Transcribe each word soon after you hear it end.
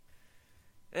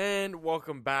And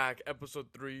welcome back, episode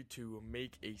 3 to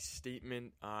Make a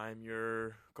Statement. I'm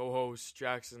your co-host,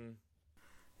 Jackson.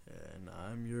 And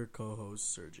I'm your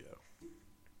co-host, Sergio.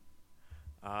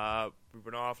 We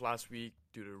went off last week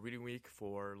due to reading week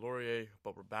for Laurier,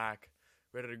 but we're back,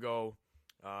 ready to go.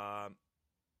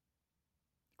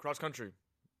 Cross country,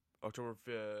 October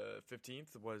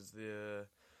 15th was the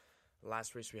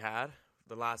last race we had.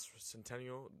 The last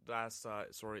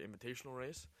invitational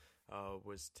race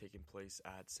was taking place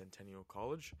at Centennial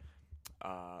College.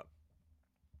 An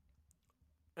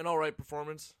alright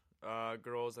performance.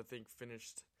 Girls, I think,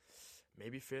 finished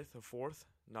maybe 5th or 4th.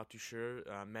 Not too sure.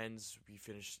 Men's, we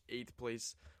finished 8th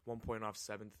place, 1 point off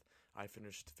 7th. I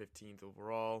finished 15th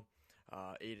overall.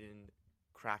 Aiden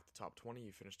cracked the top 20.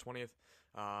 He finished 20th.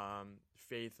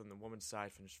 Faith on the women's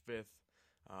side finished 5th.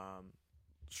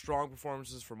 Strong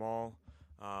performances from all.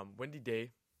 Windy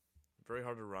day. Very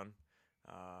hard to run.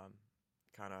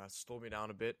 Kind of slowed me down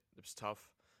a bit. It was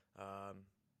tough.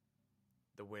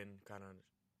 The wind kind of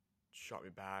shot me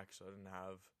back, so I didn't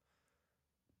have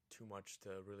too much to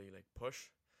really push.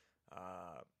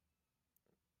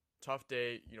 Tough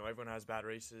day. Everyone has bad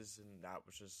races, and that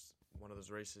was just one of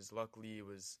those races. Luckily, it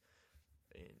was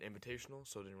an invitational,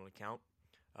 so it didn't really count.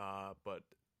 But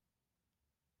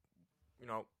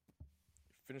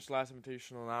finished the last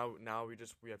invitational. Now we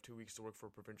have 2 weeks to work for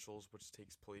provincials, which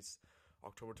takes place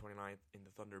October 29th in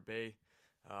the Thunder Bay.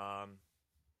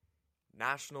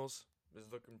 Nationals is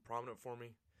looking prominent for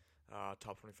me.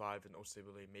 Top 25 and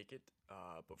Osebile make it.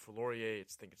 But for Laurier, I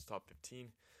think it's top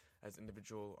 15 as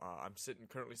individual. I'm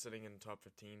currently sitting in the top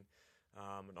 15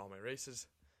 in all my races.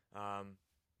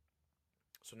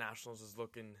 So Nationals is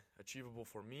looking achievable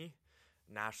for me.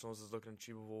 Nationals is looking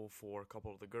achievable for a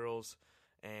couple of the girls.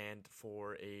 And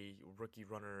for a rookie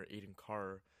runner, Aiden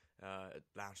Carr,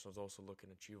 Nationals also looking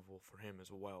achievable for him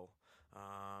as well.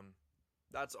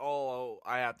 That's all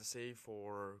I have to say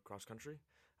for cross country.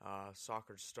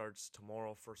 Soccer starts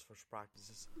tomorrow. First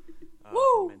practices.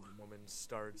 For men and women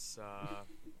starts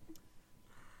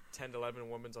 10 to 11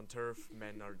 women's on turf.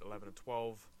 Men are 11 to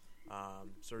 12.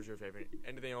 Sergio, if you have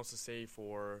anything else to say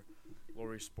for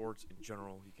Laurier sports in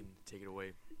general, you can take it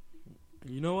away.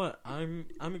 You know what? I'm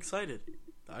excited.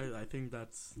 I think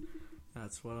that's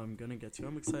what I'm gonna get to.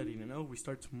 I'm excited. We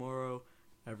start tomorrow.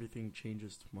 Everything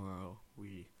changes tomorrow.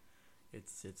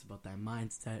 It's about that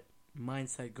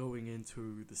mindset going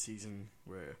into the season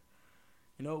where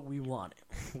we want it.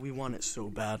 We want it so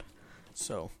bad.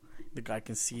 So the guy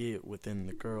can see it within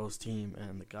the girls team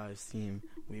and the guys team.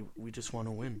 We just want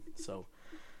to win. So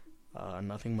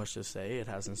nothing much to say. It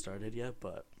hasn't started yet,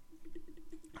 but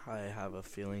I have a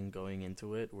feeling going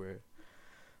into it where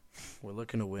we're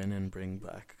looking to win and bring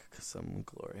back some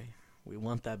glory. We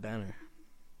want that banner.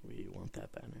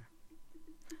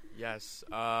 Yes,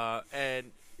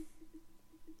 and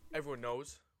everyone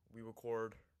knows we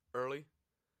record early,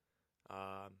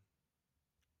 but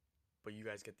you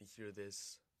guys get to hear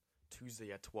this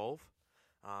Tuesday at 12.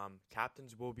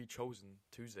 Captains will be chosen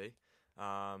Tuesday.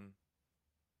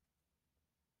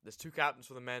 There's 2 captains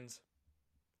for the men's,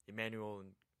 Emmanuel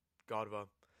and Godva.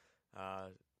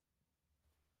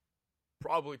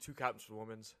 Probably 2 captains for the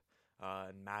women's,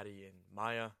 and Maddie and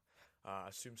Maya.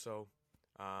 Assume so.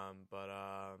 But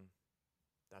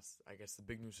that's, I guess, the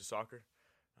big news of soccer.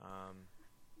 And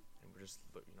we're just,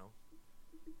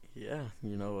 Yeah,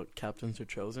 captains are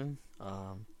chosen.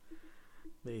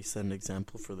 They set an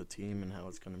example for the team and how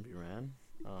it's going to be ran.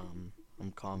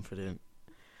 I'm confident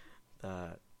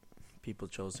that people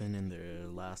chosen in their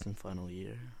last and final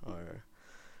year are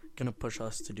going to push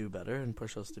us to do better and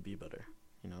push us to be better.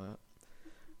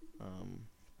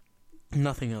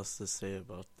 Nothing else to say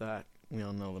about that. We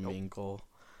all know the main goal.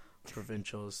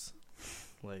 Provincials,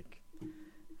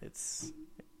 it's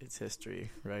history,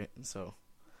 right? So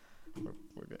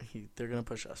they're gonna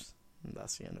push us, and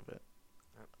that's the end of it.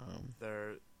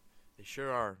 They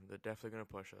sure are. They're definitely gonna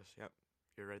push us. Yep,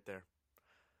 you're right there.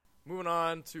 Moving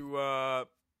on to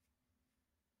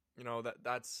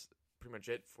that's pretty much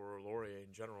it for Laurier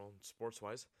in general, sports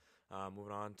wise.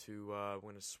 Moving on to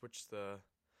we're gonna switch the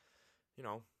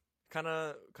kind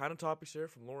of topics here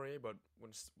from Laurier, but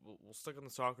we'll stick on the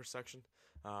soccer section.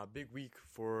 Big week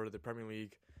for the Premier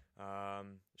League.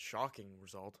 Shocking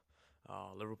result.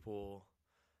 Liverpool,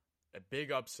 a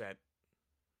big upset.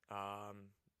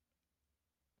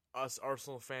 Us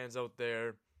Arsenal fans out there,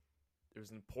 it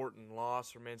was an important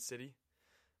loss for Man City.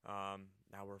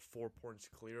 Now we're 4 points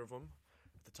clear of them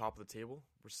at the top of the table.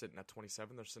 We're sitting at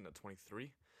 27. They're sitting at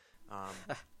 23.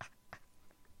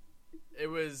 It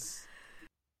was...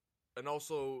 And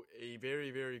also a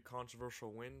very, very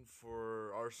controversial win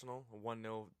for Arsenal, a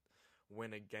 1-0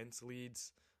 win against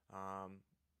Leeds.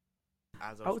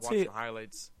 As I I was would watching say-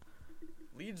 highlights,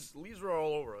 Leeds were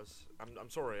all over us. I'm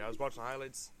sorry. I was watching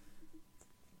highlights.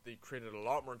 They created a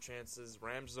lot more chances.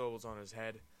 Ramsdale was on his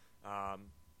head.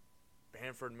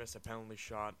 Brantford missed a penalty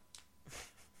shot.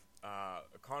 A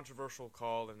controversial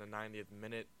call in the 90th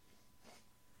minute.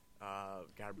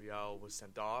 Gabriel was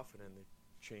sent off, and then the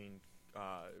chain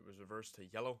it was reversed to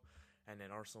yellow, and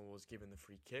then Arsenal was given the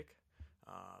free kick.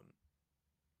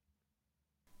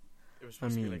 It was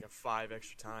supposed to be like a 5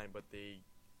 extra time, but they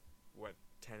went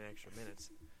 10 extra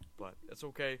minutes. But it's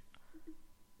okay.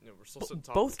 We're still sitting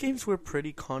top. Both games were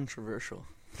pretty controversial.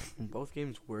 Both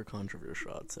games were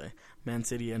controversial, I'd say. Man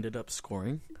City ended up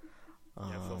scoring.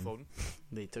 Phil Foden.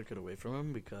 They took it away from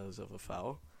him because of a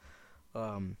foul.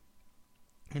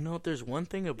 There's one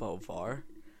thing about VAR.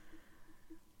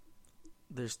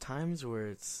 There's times where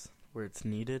it's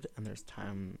needed, and there's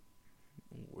time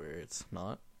where it's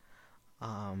not.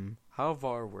 How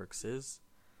VAR works is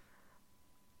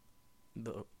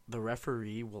the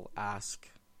referee will ask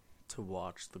to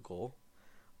watch the goal.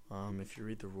 If you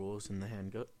read the rules in the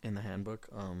handbook,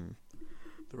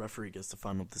 the referee gets the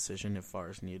final decision if VAR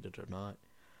is needed or not.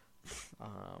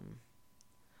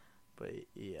 But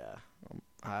yeah,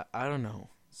 I don't know.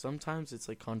 Sometimes it's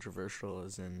like controversial,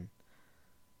 as in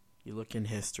you look in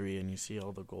history and you see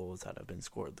all the goals that have been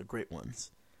scored, the great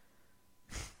ones.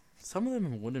 Some of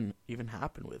them wouldn't even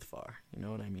happen with VAR. You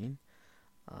know what I mean?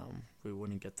 We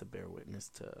wouldn't get to bear witness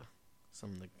to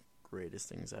some of the greatest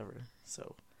things ever.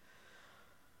 So,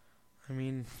 I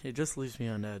mean, it just leaves me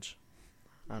on edge.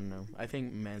 I don't know. I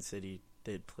think Man City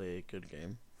did play a good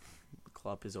game.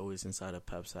 Klopp is always inside of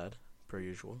Pep's head, per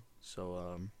usual.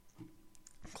 So,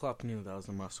 Klopp knew that was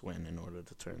a must-win in order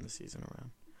to turn the season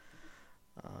around.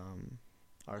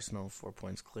 Arsenal, 4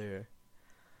 points clear.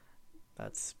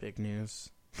 That's big news.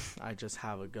 I just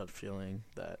have a gut feeling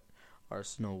that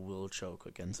Arsenal will choke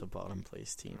against a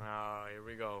bottom-place team. Here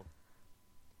we go.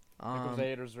 Here comes the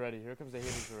haters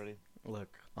already. Look,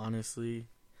 honestly,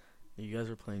 you guys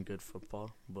are playing good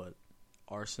football, but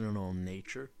Arsenal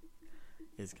nature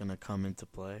is going to come into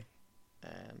play.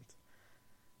 And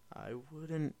I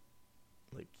wouldn't,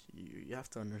 you have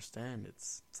to understand,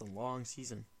 it's a long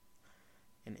season.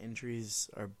 And injuries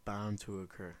are bound to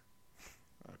occur.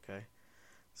 Okay?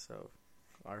 So,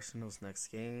 Arsenal's next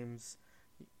games,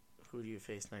 who do you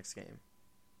face next game?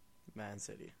 Man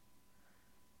City.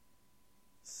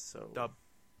 So, Dub.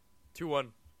 2-1.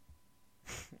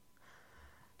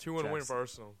 2-1 win for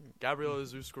Arsenal. Gabriel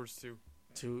Jesus scores 2.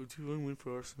 2-1 win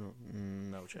for Arsenal.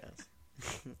 No chance.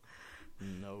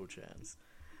 No chance.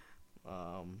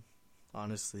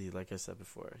 Honestly, like I said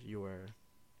before,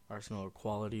 Arsenal are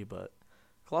quality, but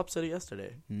Klopp said it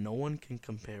yesterday. No one can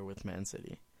compare with Man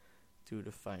City due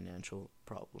to financial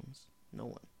problems. No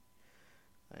one.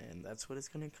 And that's what it's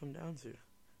going to come down to.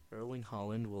 Erling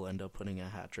Haaland will end up putting a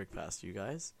hat-trick past you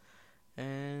guys,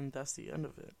 and that's the end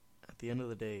of it. At the end of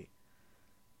the day,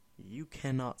 you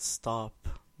cannot stop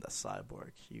the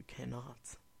cyborg. You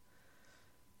cannot.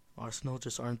 Arsenal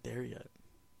just aren't there yet.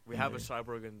 We have a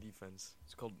cyborg in defense.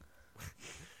 It's called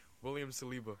William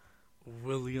Saliba.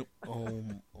 Oh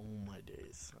my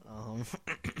days.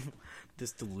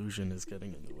 This delusion is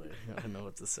getting in the way. I don't know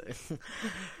what to say.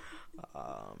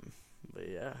 But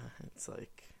yeah, it's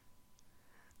like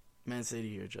Man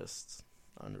City are just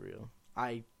unreal.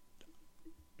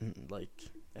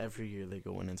 Every year they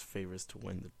go in as favorites to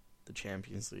win the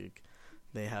Champions League.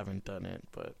 They haven't done it,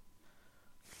 but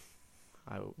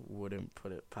I wouldn't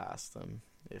put it past them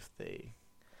if they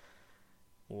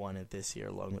won it this year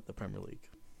along with the Premier League.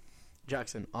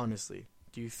 Jackson, honestly,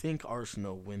 do you think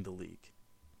Arsenal win the league?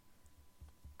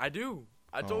 I do.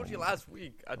 I told you last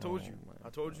week. I told you. my I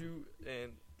told you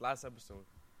in last episode.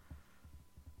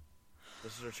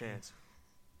 This is our chance.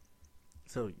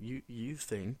 So you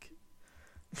think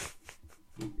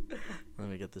let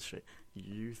me get this straight.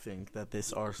 You think that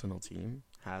this Arsenal team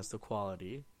has the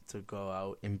quality to go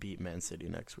out and beat Man City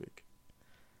next week?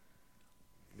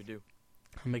 We do.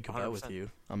 I'll make a bet 100%. with you.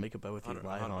 I'll make a bet with you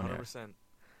live on air.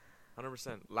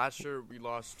 100%. Last year we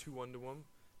lost 2-1 to them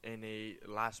in a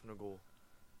last minute goal.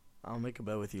 I'll make a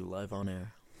bet with you live on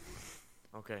air.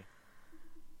 Okay.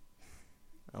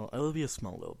 It'll be a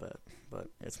small little bet, but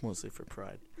it's mostly for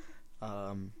pride.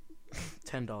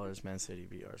 $10 Man City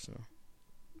beat Arsenal.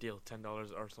 Deal.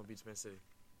 $10 Arsenal beats Man City.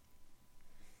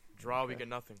 Draw, we Okay. get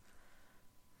nothing.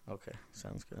 Okay,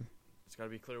 sounds good. It's got to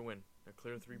be a clear win. A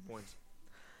clear 3 points.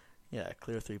 Yeah,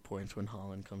 clear 3 points when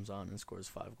Haaland comes on and scores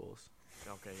 5 goals.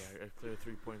 Okay, yeah, a clear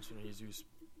 3 points when Jesus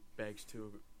bags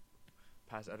 2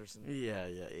 past Ederson. Yeah.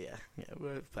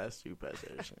 We're past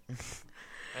Ederson.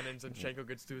 And then Zinchenko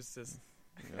gets 2 assists.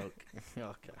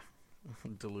 Okay.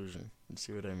 Delusion. You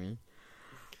see what I mean?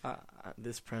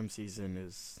 This Prem season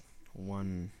is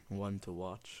one to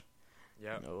watch.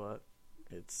 Yeah. You know what?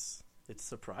 It's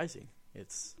surprising.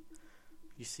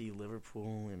 You see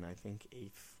Liverpool in, I think,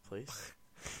 8th place.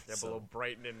 Yeah, below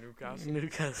Brighton and Newcastle.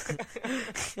 Newcastle.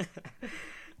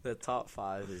 The top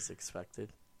 5 is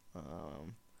expected.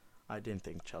 I didn't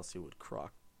think Chelsea would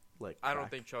crock. I don't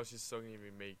think Chelsea's still going to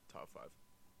even make top 5.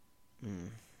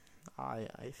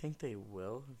 I think they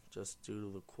will, just due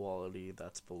to the quality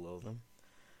that's below them.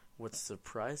 What's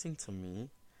surprising to me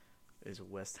is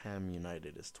West Ham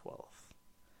United is 12th.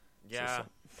 Yeah,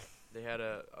 they had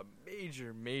a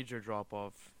major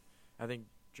drop-off. I think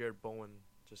Jared Bowen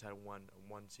just had one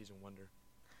season wonder.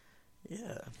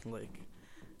 Yeah,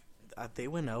 they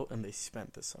went out and they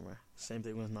spent this summer. Same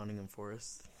thing with Nottingham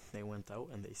Forest. They went out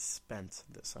and they spent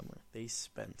this summer.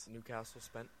 Newcastle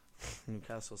spent,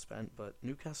 but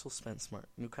Newcastle spent smart.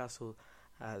 Newcastle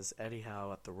has Eddie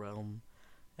Howe at the realm.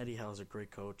 Eddie Howe's a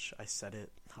great coach. I said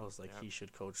it. I was like, he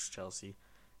should coach Chelsea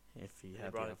if he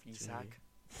had the opportunity.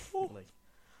 Isak.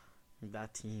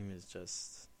 That team is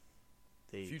just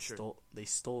they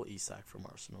stole Isak from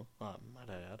Arsenal. Might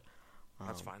I add?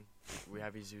 That's fine. We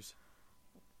have Jesus.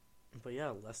 But yeah,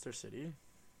 Leicester City,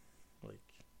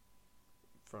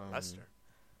 from Leicester.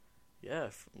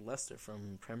 Yeah, Leicester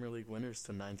from Premier League winners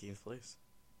to 19th place.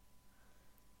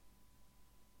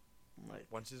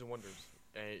 One season wonders.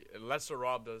 Leicester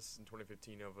robbed us in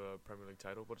 2015 of a Premier League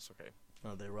title, but it's okay.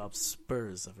 No, they robbed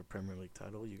Spurs of a Premier League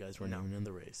title. You guys weren't even in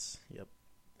the race. Yep.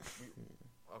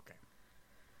 Okay.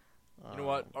 You know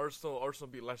what? Arsenal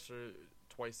beat Leicester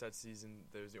twice that season.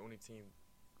 They was the only team.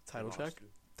 Title check?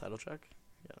 Title check?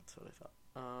 Yeah, that's what I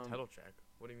thought. Title check?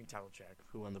 What do you mean title check?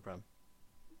 Who won the Prem?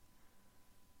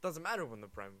 Doesn't matter who won the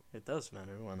Prem. It does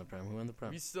matter who won the Prem. Who won the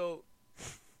Prem? We still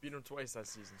beat them twice that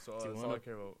season, so that's all I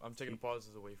care about. I'm taking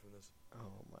pauses away from this.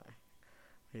 Oh, my.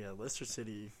 Yeah, Leicester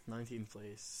City, 19th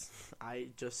place. I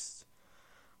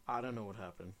don't know what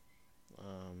happened.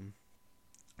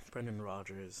 Brendan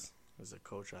Rodgers is a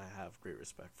coach I have great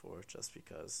respect for just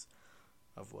because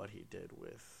of what he did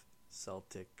with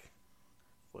Celtic,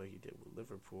 what he did with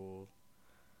Liverpool.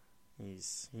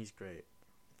 He's great.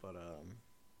 But,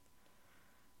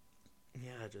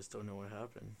 yeah, I just don't know what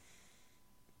happened.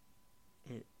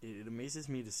 It amazes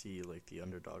me to see, the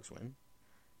underdogs win.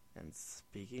 And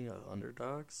speaking of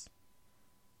underdogs,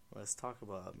 let's talk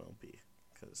about MLB,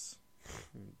 because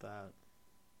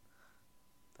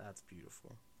that's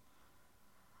beautiful.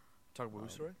 Talk about who,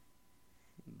 sorry?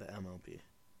 The MLB.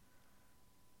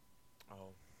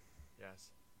 Oh,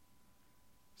 yes.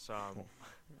 So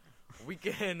we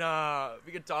can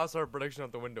toss our prediction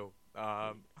out the window.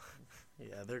 Yeah,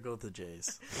 there go the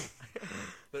Jays.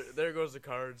 there goes the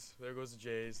Cards. There goes the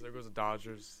Jays. There goes the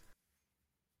Dodgers.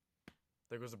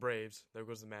 There goes the Braves. There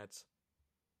goes the Mets.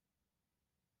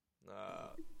 I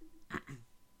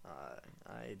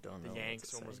don't know. The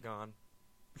Yanks almost gone.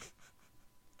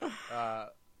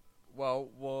 Well,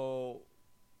 we'll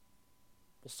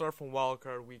start from Wild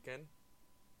Card Weekend.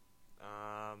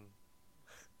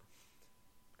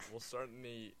 We'll start in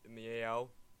the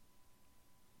AL.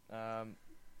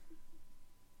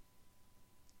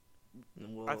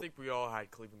 I think we all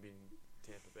had Cleveland beating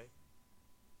Tampa Bay.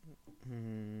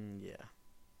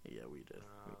 Yeah, we did.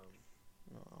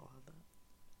 I'll have that.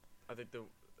 I think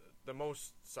the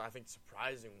most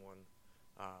surprising one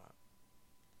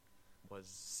was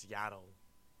Seattle,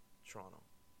 Toronto.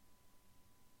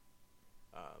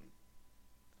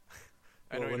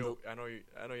 I know you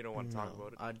don't want to talk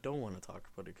about it. I don't want to talk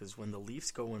about it because when the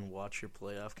Leafs go and watch your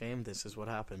playoff game, this is what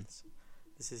happens.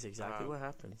 This is exactly what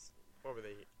happens. What were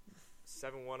they?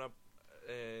 7-1 up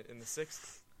in the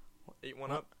 6th? 8-1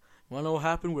 up? Want to know what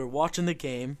happened? We're watching the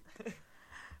game.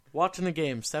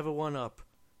 7-1 up.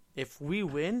 If we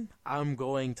win, I'm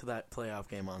going to that playoff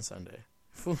game on Sunday.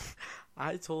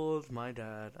 I told my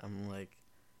dad, I'm like,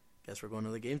 guess we're going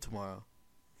to the game tomorrow.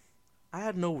 I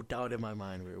had no doubt in my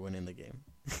mind we were winning the game.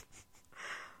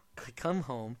 I come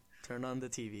home, turn on the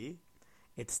TV.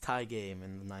 It's tie game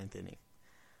in the 9th inning.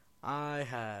 I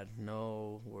had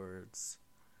no words.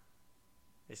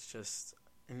 It's just...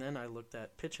 And then I looked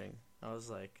at pitching. I was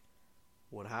like,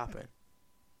 what happened?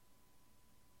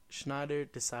 Schneider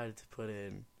decided to put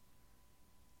in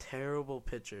terrible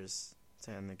pitchers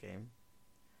to end the game.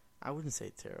 I wouldn't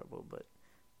say terrible, but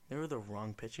they were the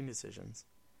wrong pitching decisions.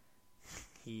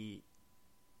 He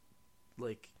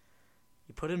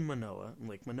put in Manoah.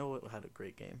 Manoah had a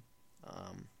great game.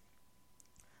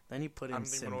 Then he put in I don't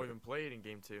think Manoah even played in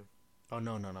Game 2. Oh,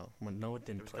 no. Well, Noah It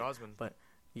didn't was play. Gosman. But,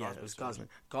 yeah, it Gosman was started.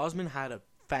 Gosman. Gosman had a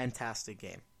fantastic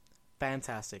game.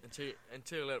 Fantastic.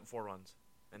 Until he let up 4 runs.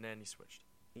 And then he switched.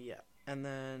 Yeah. And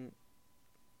then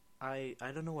I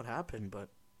don't know what happened, but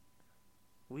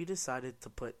we decided to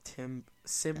put Tim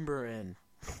Simber in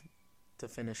to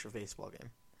finish a baseball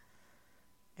game.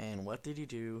 And what did he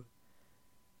do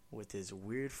with his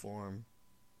weird form?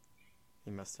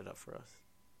 He messed it up for us.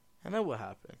 And then what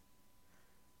happened?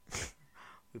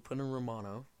 We put in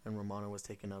Romano, and Romano was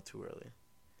taken out too early.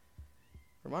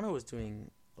 Romano was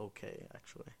doing okay,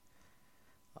 actually.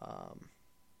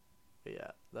 But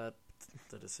yeah, the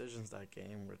decisions that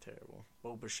game were terrible.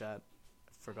 Bo Bichette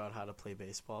forgot how to play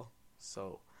baseball,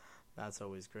 so that's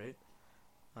always great.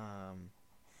 I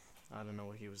don't know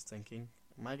what he was thinking.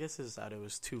 My guess is that it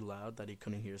was too loud that he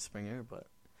couldn't hear Springer, but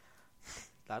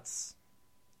I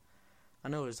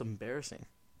know it was embarrassing.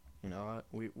 You know,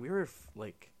 we're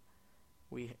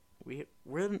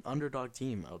an underdog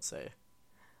team, I would say.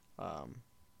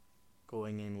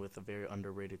 Going in with a very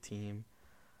underrated team.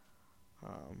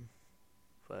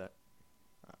 But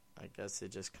I guess it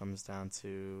just comes down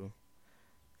to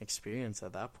experience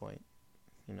at that point.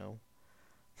 You know,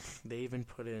 they even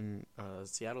put in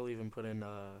Seattle even put in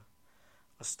a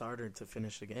starter to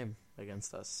finish the game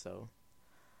against us. So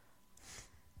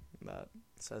that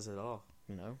says it all.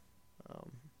 You know,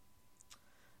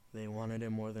 they wanted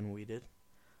it more than we did.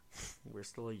 We're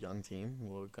still a young team.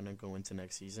 We're gonna go into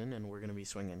next season and we're gonna be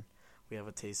swinging. We have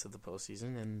a taste of the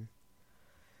postseason and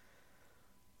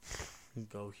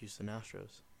go Houston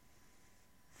Astros.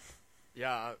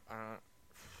 Yeah,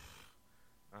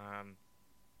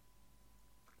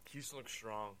 Houston looks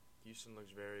strong. Houston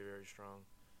looks very, very strong.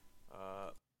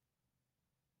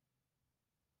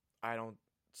 I don't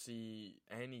see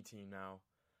any team now.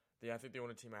 I think the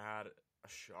only team I had a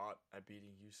shot at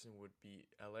beating Houston would be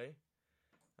LA.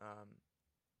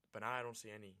 But now I don't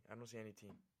see any. I don't see any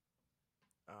team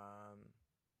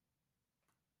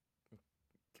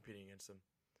competing against them.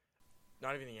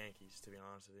 Not even the Yankees, to be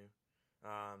honest with you.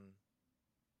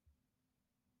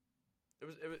 It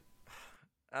was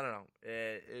I don't know.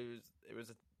 It was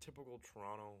a typical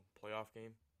Toronto playoff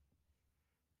game.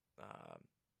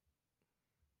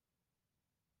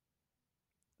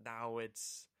 Now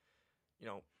it's,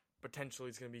 potentially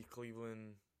it's going to be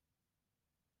Cleveland,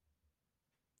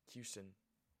 Houston,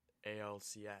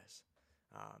 ALCS.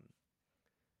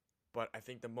 But I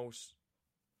think the most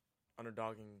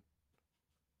underdogging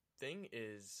thing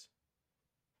is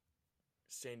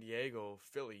San Diego,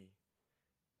 Philly,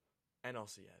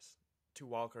 NLCS. 2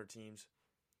 wildcard teams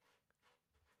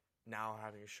now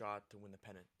having a shot to win the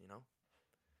pennant,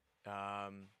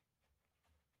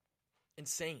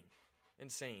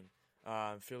 Insane.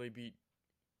 Philly beat,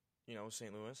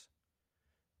 St. Louis.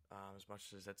 As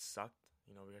much as that sucked,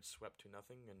 we got swept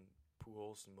 2-0 in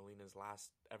Pujols and Molina's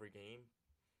last ever game.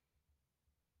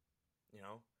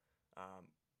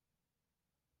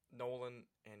 Nolan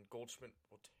and Goldschmidt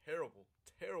were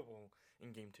terrible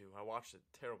in game 2. I watched it,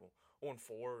 terrible.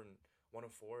 0-4 and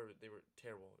 1-4, they were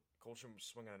terrible. Goldschmidt was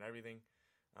swinging on everything.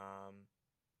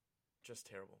 Just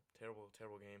terrible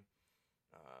game.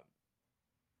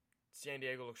 San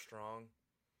Diego looks strong.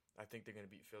 I think they're going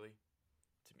to beat Philly,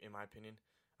 in my opinion.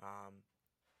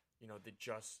 They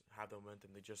just have the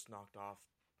momentum. They just knocked off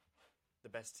the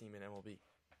best team in MLB,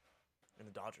 and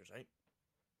the Dodgers, right?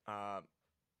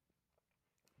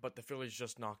 But the Phillies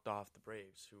just knocked off the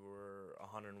Braves, who were a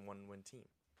 101-win team.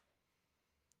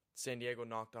 San Diego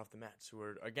knocked off the Mets, who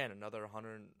were, again, another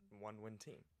 101-win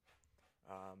team.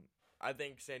 I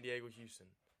think San Diego, Houston,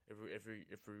 if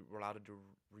we were allowed to do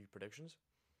predictions,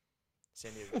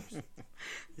 San Diego, Houston.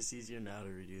 It's easier now to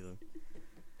redo them.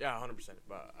 Yeah, 100%.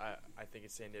 But I think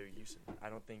it's San Diego, Houston. I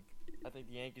think the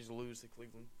Yankees will lose to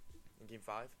Cleveland in Game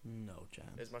 5. No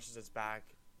chance. As much as it's back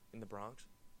in the Bronx.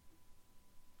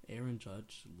 Aaron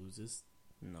Judge loses?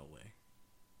 No way.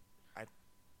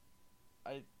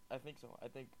 I think so. I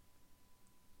think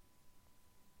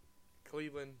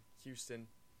Cleveland, Houston,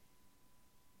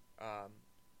 and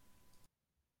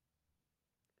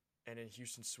then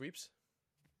Houston sweeps.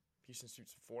 Houston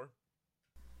sweeps 4.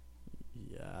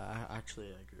 Yeah, actually,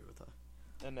 I agree with that.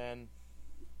 And then,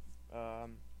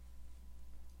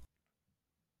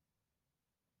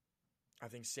 I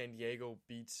think San Diego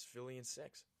beats Philly in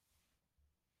 6.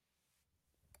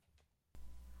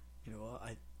 You know what?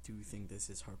 I do think this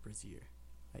is Harper's year.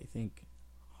 I think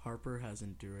Harper has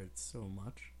endured so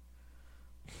much.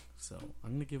 So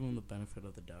I'm going to give him the benefit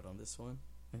of the doubt on this one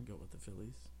and go with the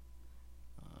Phillies.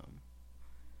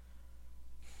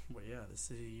 But yeah, this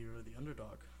is a year of the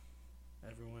underdog.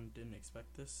 Everyone didn't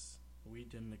expect this. We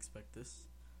didn't expect this.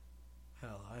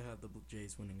 Hell, I had the Blue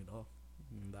Jays winning it all.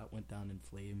 And that went down in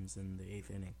flames in the 8th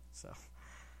inning. So,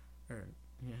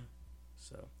 yeah.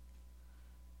 So,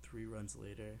 3 runs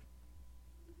later,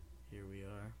 here we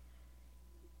are.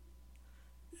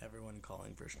 Everyone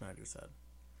calling for Schneider's head.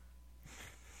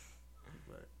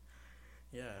 But,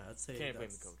 yeah, I'd say Can't blame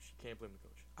the coach. You can't blame the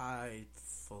coach. I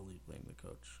fully blame the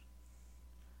coach.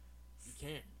 You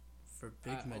can't. For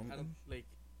big moments. I don't, like,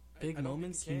 big I don't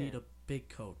moments, think you need a big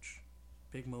coach.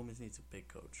 Big moments needs a big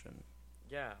coach. And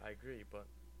yeah, I agree, but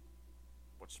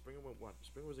what Springer went what?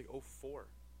 Springer was like 0-4.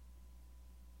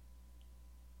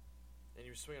 And he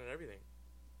was swinging at everything.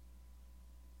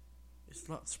 It's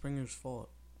not Springer's fault.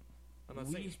 I'm not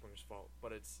saying it's Springer's fault,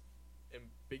 but it's in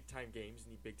big time games,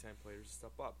 you need big time players to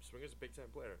step up. Springer's a big time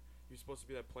player. He was supposed to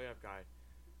be that playoff guy.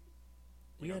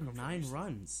 We had 9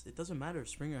 runs. It doesn't matter if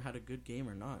Springer had a good game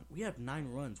or not. We have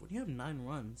 9 runs. When you have 9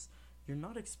 runs, you're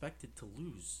not expected to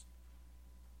lose.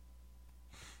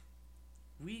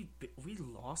 We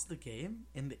lost the game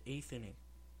in the 8th inning.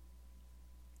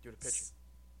 Due to pitching.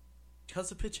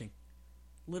 Because of pitching.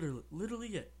 Literally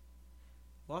it.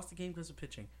 Lost the game because of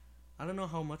pitching. I don't know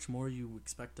how much more you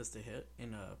expect us to hit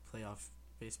in a playoff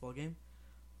baseball game.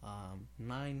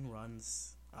 9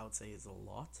 runs, I would say, is a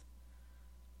lot.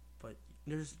 But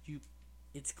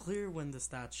it's clear when the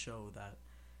stats show that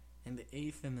in the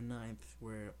 8th and the 9th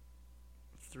were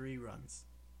 3 runs.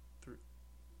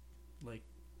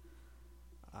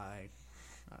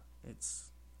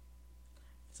 It's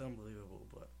unbelievable,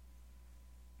 but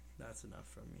that's enough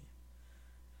from me.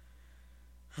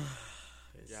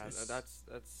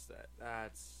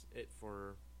 That's it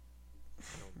for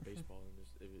baseball and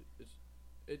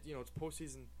it's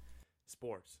postseason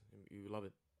sports. You love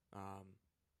it.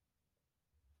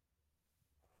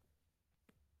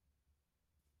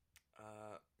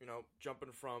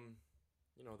 Jumping from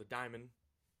the diamond,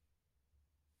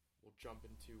 we'll jump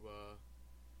into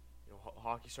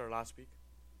hockey started last week.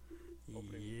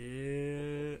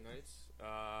 Opening nights.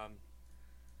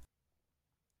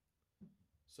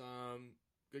 Some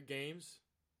good games,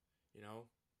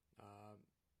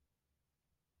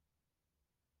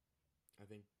 I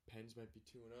think Pens might be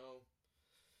 2-0.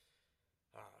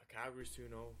 Calgary's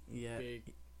 2-0. Yeah.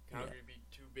 Calgary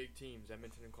beat 2 big teams,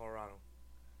 Edmonton and Colorado.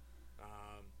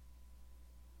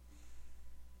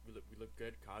 We look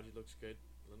good. Kaji looks good.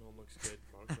 Lindholm looks good.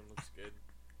 Markstrom looks good.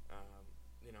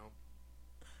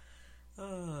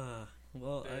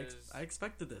 Well, I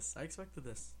expected this. I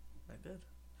did.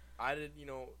 I did.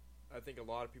 I think a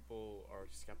lot of people are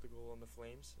skeptical on the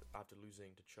Flames after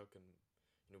losing to Chuck and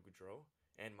Gaudreau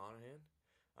and Monahan.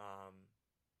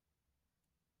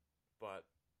 But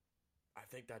I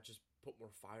think that just put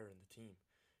more fire in the team.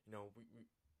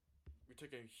 We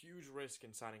took a huge risk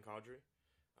in signing Kadri.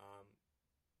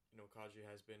 Kadri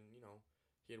has been,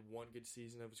 he had 1 good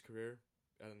season of his career.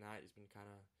 Other than that, he's been kind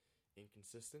of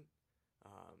inconsistent.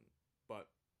 But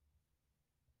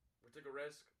we took a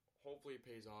risk. Hopefully it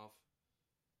pays off.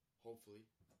 Hopefully.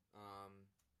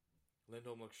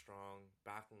 Lindholm looks strong.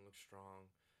 Backlund looks strong.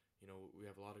 We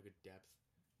have a lot of good depth.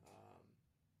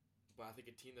 But I think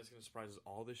a team that's going to surprise us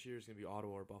all this year is going to be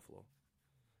Ottawa or Buffalo.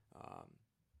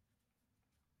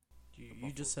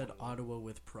 You just said Ottawa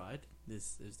with pride.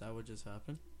 Is that what just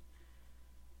happened?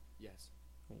 Yes.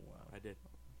 Oh, wow. I did.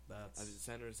 That's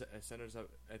Senators.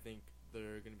 I think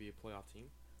they're going to be a playoff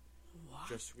team. What?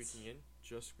 Just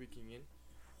squeaking in.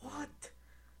 What?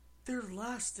 They're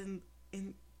last in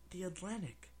the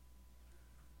Atlantic.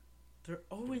 They're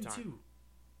 0-2.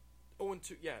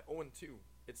 0-2. Yeah, 0-2.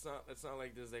 It's not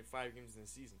like there's like 5 games in the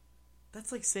season.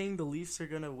 That's like saying the Leafs are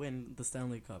gonna win the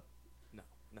Stanley Cup. No.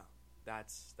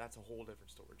 That's a whole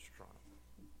different story. It's Toronto.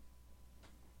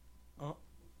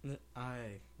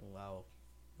 Wow,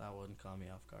 that wouldn't caught me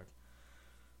off guard.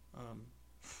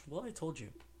 Well, I told you,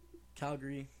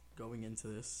 Calgary going into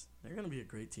this, they're gonna be a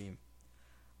great team.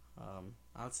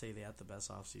 I would say they had the best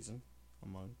offseason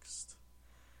amongst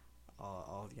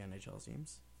all the NHL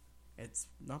teams. It's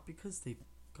not because they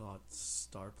got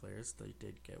star players; they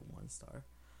did get 1 star,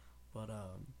 but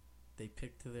they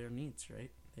picked to their needs,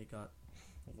 right? They got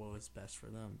what was best for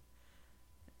them,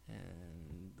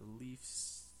 and the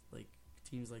Leafs, like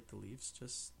teams like the Leafs,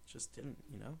 just didn't.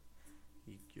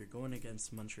 You're going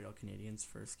against Montreal Canadiens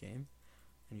first game,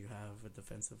 and you have a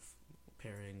defensive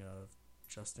pairing of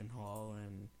Justin Hall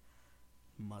and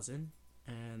Muzzin,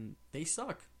 and they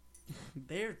suck.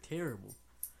 They're terrible.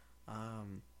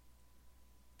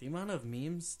 The amount of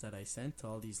memes that I sent to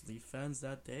all these Leaf fans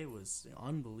that day was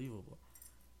unbelievable.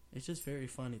 It's just very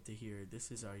funny to hear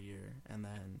this is our year, and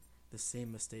then the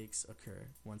same mistakes occur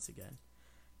once again.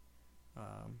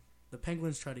 The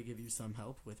Penguins try to give you some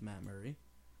help with Matt Murray.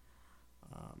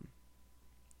 Um,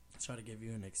 try to give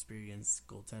you an experienced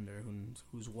goaltender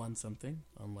who's won something,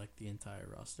 unlike the entire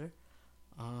roster.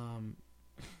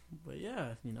 But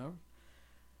yeah,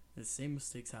 the same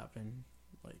mistakes happen.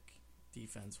 Like,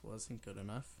 defense wasn't good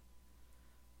enough.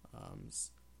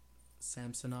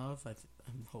 Samsonov,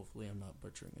 hopefully I'm not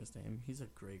butchering his name. He's a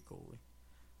great goalie.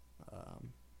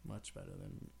 Much better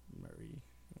than Murray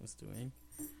was doing.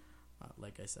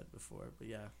 Like I said before. But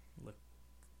yeah, look,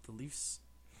 the Leafs'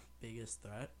 biggest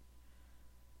threat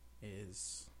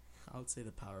is, I would say,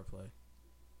 the power play.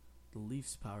 The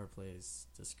Leafs' power play is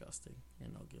disgusting,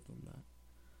 and I'll give them that.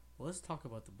 Well, let's talk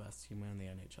about the best team in the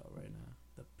NHL right now.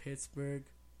 The Pittsburgh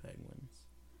Penguins.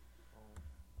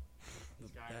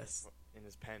 This guy best in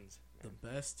his pens. Man. The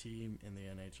best team in the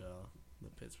NHL, the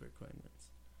Pittsburgh Penguins.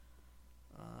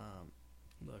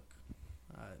 Look,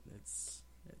 it's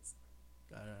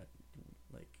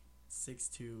like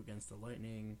 6-2 against the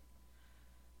Lightning,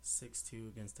 6-2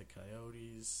 against the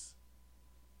Coyotes.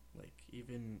 Like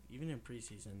even in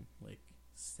preseason, like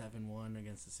 7-1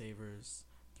 against the Sabres,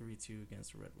 3-2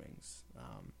 against the Red Wings.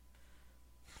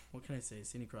 What can I say?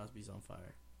 Sidney Crosby's on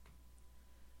fire.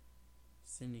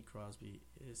 Sidney Crosby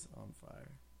is on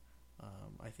fire.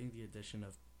 I think the addition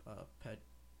of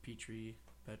Petrie,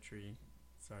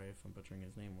 sorry if I'm butchering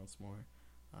his name once more,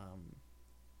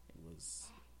 it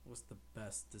was the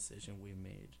best decision we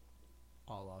made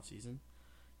all offseason.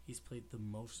 He's played the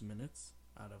most minutes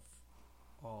out of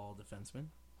all defensemen.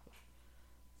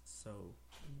 So,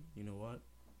 you know what?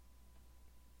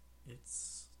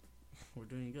 We're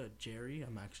doing good. Jerry,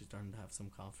 I'm actually starting to have some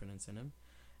confidence in him.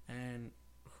 And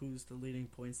who's the leading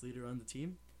points leader on the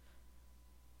team?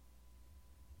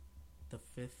 The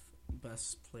 5th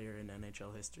best player in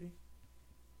NHL history.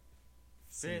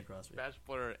 Sidney Crosby. Best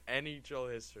player in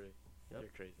NHL history. Yep.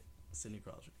 You're crazy. Sidney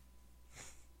Crosby.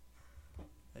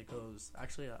 It goes.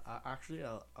 Actually,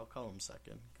 I'll call him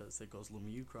second because it goes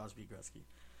Lemieux, Crosby, Gretzky.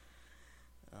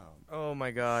 Oh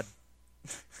my God.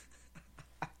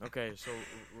 Okay, so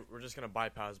we're just gonna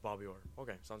bypass Bobby Orr.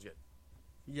 Okay, sounds good.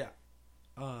 Yeah.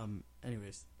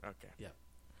 Anyways. Okay. Yeah.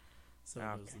 So it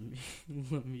goes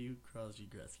Lemieux, Crosby,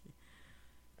 Gretzky.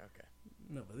 Okay.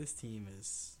 No, but this team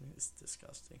is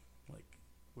disgusting. Like,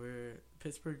 where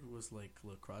Pittsburgh was like,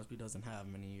 look, Crosby doesn't have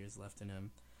many years left in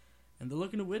him, and they're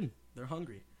looking to win. They're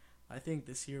hungry. I think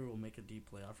this year we'll make a deep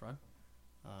playoff run,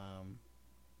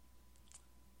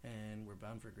 and we're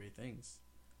bound for great things.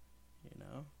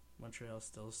 Montreal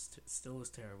still is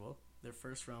terrible. Their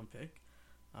first round pick,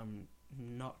 I'm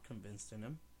not convinced in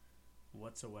him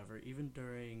whatsoever. Even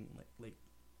during like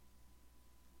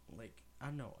I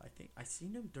don't know. I think I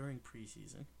seen him during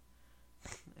preseason,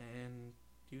 and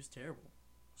he was terrible.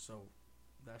 So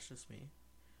that's just me.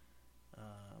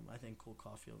 I think Cole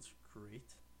Caulfield's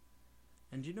great.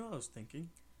 And you know what I was thinking?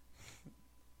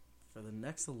 For the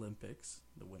next Olympics,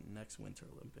 next Winter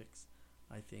Olympics,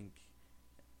 I think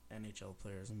NHL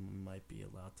players might be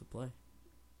allowed to play.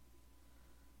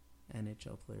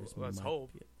 NHL players Let's might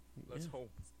hope. be. Let's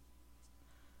hope.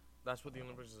 That's what the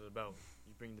Olympics is about.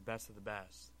 You bring the best of the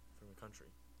best from the country.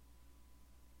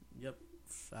 Yep.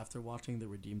 After watching the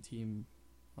Redeem Team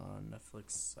on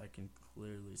Netflix, I can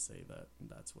clearly say that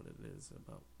that's what it is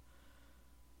about.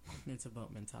 It's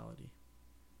about mentality.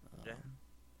 Yeah.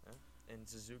 And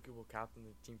Suzuki will captain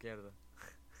the Team Canada.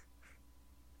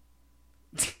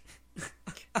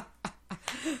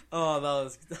 that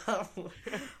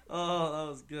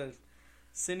was good.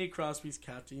 Sidney Crosby's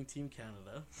captaining Team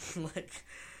Canada, like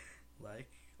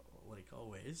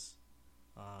always.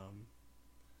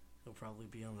 He'll probably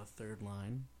be on the third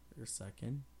line or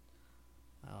second.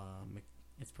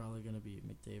 It's probably gonna be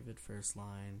McDavid first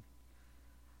line.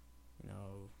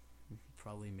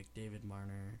 Probably McDavid,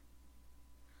 Marner,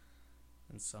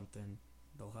 and something.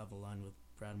 They'll have a line with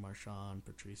Brad Marchand,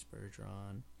 Patrice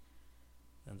Bergeron.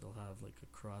 Then they'll have like a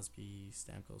Crosby,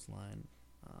 Stamkos line.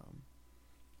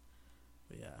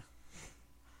 But yeah.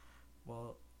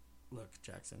 Well, look,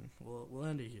 Jackson. We'll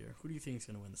end it here. Who do you think is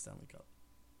going to win the Stanley Cup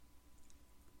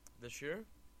this year?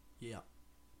 Yeah.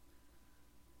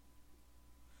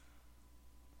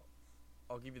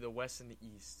 I'll give you the West and the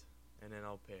East, and then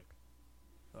I'll pick.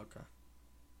 Okay.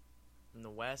 In the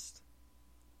West,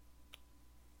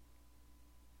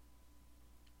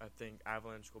 I think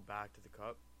Avalanche go back to the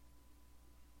Cup.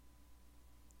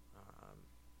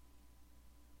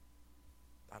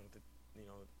 I don't think,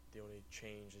 the only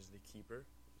change is the keeper.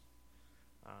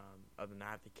 Other than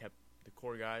that, they kept the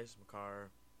core guys,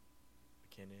 Makar,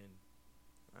 McKinnon,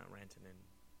 Rantanen.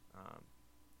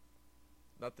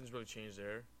 Nothing's really changed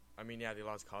there. I mean, yeah, they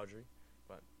lost Kadri,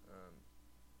 but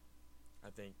I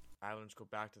think Avalanche go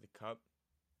back to the Cup.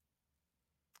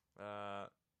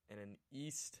 And in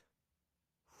East,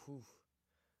 whew,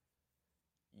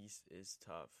 East is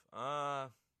tough. I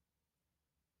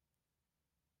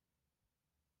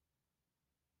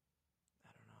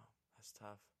don't know. That's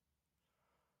tough.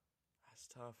 That's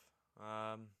tough.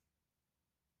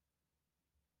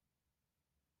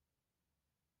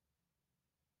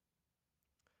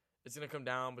 It's gonna come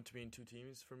down between two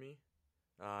teams for me.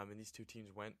 And these two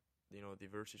teams went, they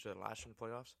versed each other last year in the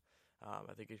playoffs.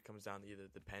 I think it comes down to either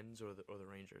the Pens or the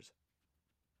Rangers.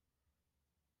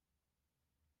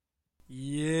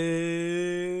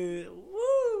 Yeah,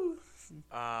 woo.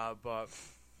 But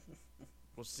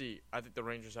we'll see. I think the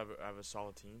Rangers have a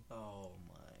solid team. Oh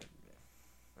my.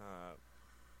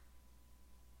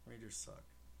 Rangers suck.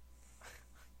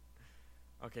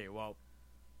 Okay, well,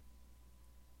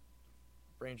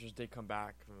 Rangers did come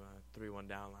back from 3-1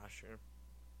 down last year.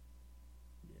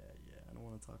 Yeah. I don't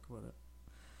want to talk about it.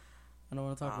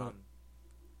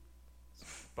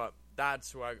 But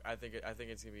that's who I think. I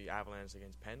think it's gonna be Avalanche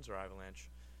against Pens or Avalanche,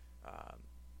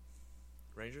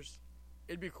 Rangers.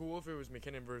 It'd be cool if it was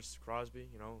McKinnon versus Crosby.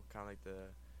 Kind of like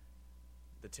the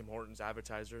Tim Hortons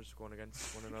advertisers going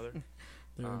against one another.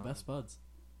 They're best buds.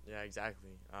 Yeah,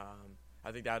 exactly.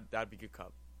 I think that'd be good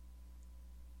cup.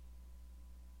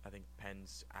 I think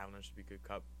Pens Avalanche would be good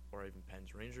cup, or even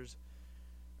Pens Rangers.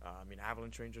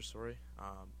 Avalanche Rangers. Sorry.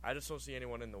 I just don't see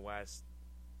anyone in the West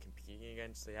competing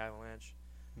against the Avalanche.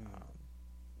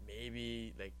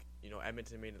 Maybe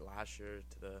Edmonton made it last year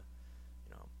to the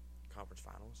conference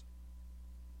finals.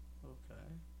 Okay.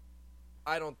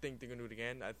 I don't think they're gonna do it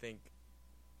again. I think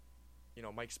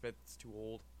Mike Smith's too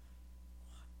old.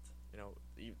 What?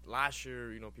 Last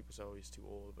year people said he's too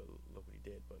old, but look what he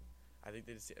did. But I think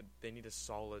they need a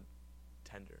solid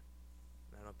tender.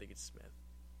 And I don't think it's Smith.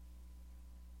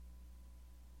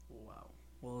 Wow.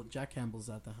 Well, Jack Campbell's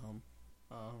at the helm.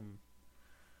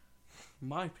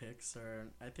 My picks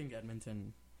are, I think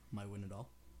Edmonton might win it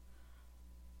all.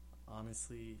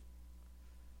 Honestly,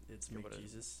 it's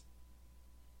McJesus.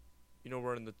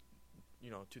 We're in the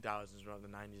 2000s, we're not in the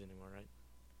 90s anymore, right?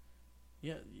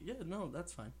 Yeah, no,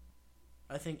 that's fine.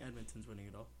 I think Edmonton's winning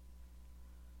it all.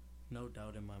 No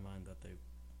doubt in my mind that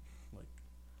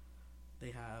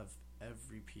they have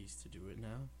every piece to do it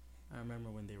now. I remember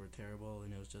when they were terrible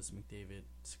and it was just McDavid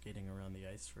skating around the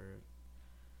ice for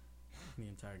the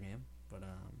entire game. But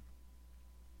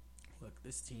look,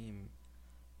 this team,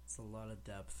 it's a lot of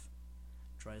depth.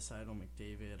 Draisaitl,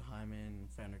 McDavid, Hyman,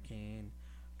 Vander Kane,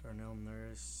 Darnell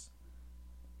Nurse.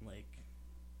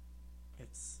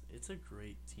 It's a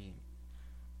great team.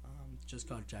 Just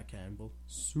got Jack Campbell.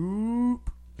 Soup.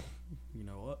 You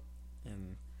know what?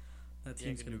 And that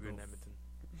team's gonna do go. good in Edmonton.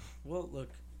 Well,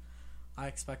 look, I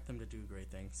expect them to do great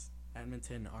things.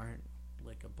 Edmonton aren't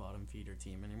like a bottom feeder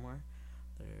team anymore.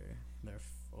 They're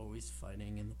always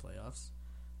fighting in the playoffs.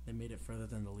 They made it further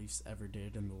than the Leafs ever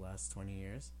did in the last 20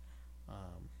 years.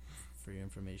 For your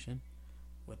information,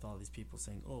 with all these people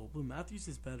saying, "Oh, but Matthews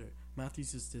is better."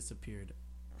 Matthews has disappeared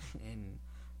in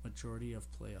majority of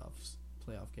playoff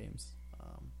games.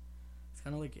 It's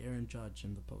kind of like Aaron Judge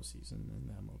in the postseason in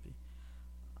the MLB.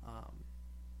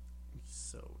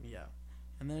 So yeah,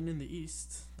 and then in the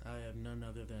East, I have none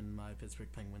other than my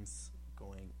Pittsburgh Penguins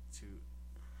going to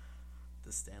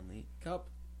the Stanley Cup.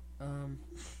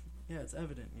 Yeah, it's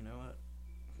evident. You know what?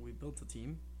 We built a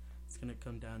team. It's gonna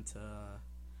come down to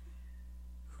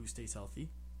who stays healthy,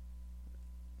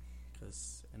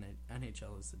 because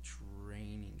NHL is a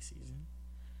draining season.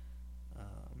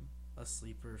 A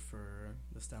sleeper for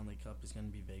the Stanley Cup is going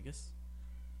to be Vegas.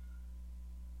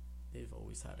 They've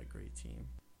always had a great team.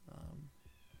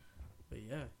 But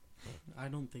yeah, I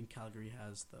don't think Calgary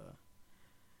has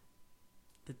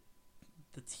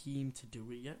the team to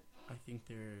do it yet. I think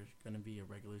they're going to be a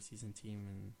regular season team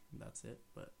and that's it.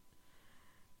 But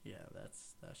yeah,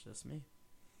 that's just me.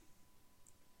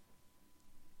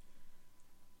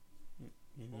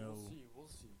 We'll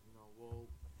see.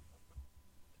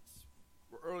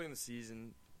 We're early in the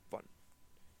season, fun.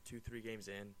 2-3 games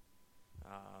in.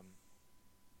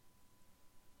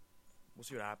 We'll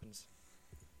see what happens.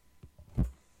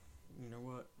 You know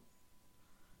what?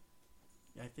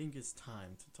 I think it's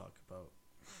time to talk about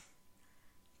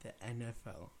the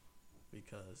NFL,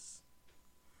 because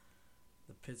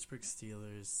the Pittsburgh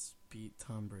Steelers beat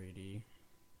Tom Brady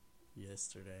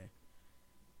yesterday.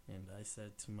 And I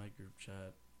said to my group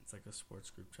chat, it's like a sports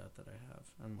group chat that I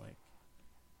have, I'm like,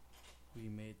 we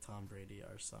made Tom Brady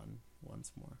our son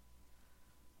once more.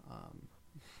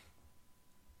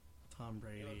 Tom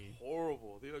Brady.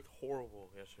 They looked horrible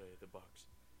yesterday, the Bucs.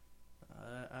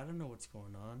 I don't know what's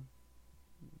going on.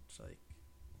 It's like,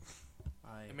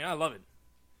 I love it.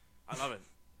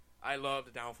 I love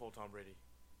the downfall of Tom Brady.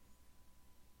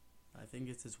 I think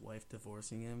it's his wife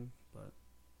divorcing him, but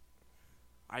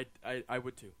I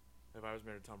would too. If I was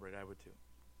married to Tom Brady, I would too.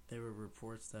 there were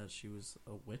reports that she was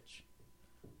a witch,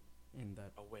 and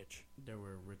that A witch. there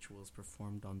were rituals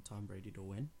performed on Tom Brady to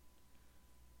win.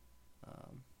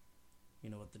 You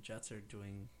know what the Jets are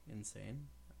doing insane,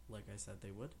 like I said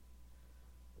they would.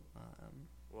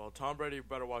 Well, Tom Brady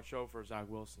better watch out for Zach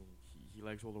Wilson. He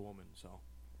likes older women, so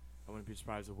I wouldn't be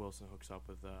surprised if Wilson hooks up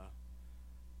with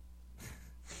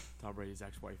Tom Brady's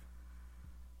ex-wife.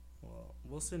 Well,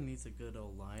 Wilson needs a good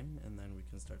old line, and then we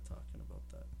can start talking about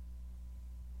that.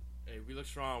 Hey, we look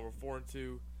strong. We're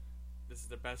 4-2. This is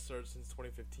the best start since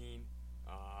 2015.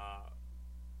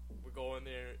 We go in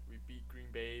there. We beat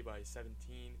Green Bay by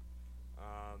 17.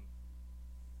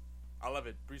 I love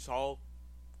it. Breece Hall,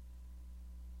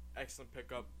 excellent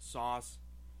pickup. Sauce,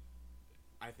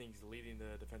 I think he's leading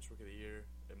the Defense Rookie of the Year,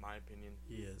 in my opinion.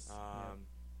 He is.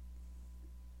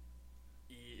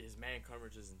 His man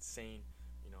coverage is insane.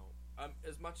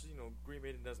 As much as Green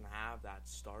Bay doesn't have that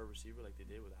star receiver like they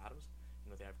did with Adams.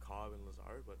 They have Cobb and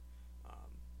Lazard, but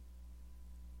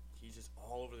he's just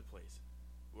all over the place.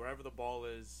 Wherever the ball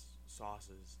is, Sauce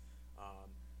is.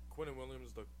 Quinnen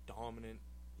Williams looked dominant.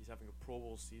 He's having a Pro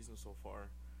Bowl season so far.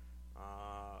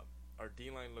 Our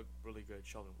D-line looked really good.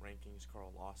 Sheldon Rankings,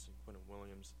 Carl Lawson, Quinnen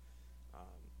Williams,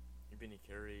 Vinny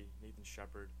Carey, Nathan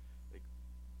Shepard.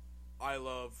 I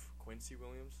love Quincy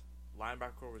Williams.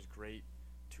 Linebacker was great.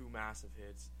 2 massive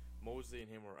hits. Mosley and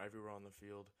him were everywhere on the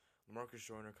field. Marcus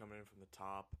Joyner coming in from the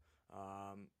top.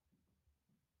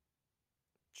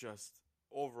 Just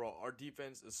overall, our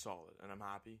defense is solid, and I'm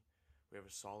happy. We have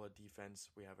a solid defense.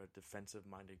 We have a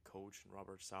defensive-minded coach in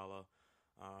Robert Saleh.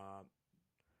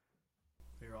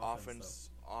 Your Offense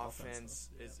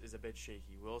yeah. is a bit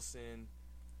shaky. Wilson,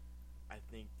 I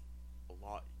think a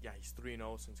lot. Yeah, he's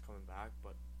 3-0 since coming back,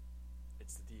 but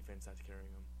it's the defense that's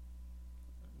carrying him.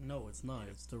 No, it's not.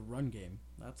 It's the run game.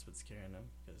 That's what's carrying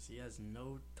him, because he has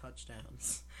no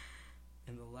touchdowns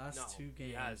in the last 2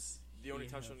 games. The only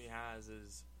touchdown he has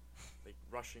is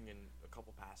rushing and a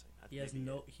couple passing. He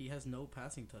has no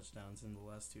passing touchdowns in the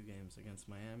last 2 games, against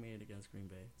Miami and against Green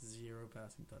Bay. 0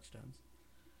 passing touchdowns.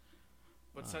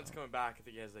 But since coming back, I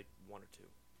think he has 1 or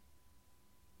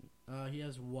 2. He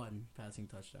has 1 passing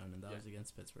touchdown, and that was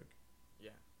against Pittsburgh.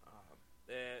 Yeah.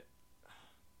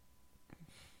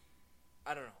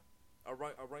 I don't know. Our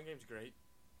run game's great.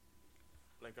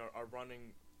 Our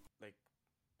running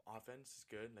offense is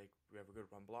good. We have a good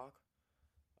run block.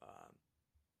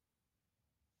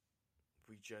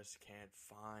 We just can't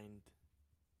find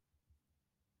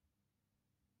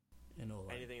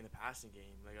anything in the passing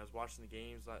game. I was watching the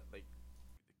games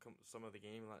some of the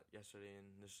game yesterday,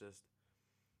 and there's just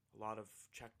a lot of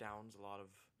checkdowns, a lot of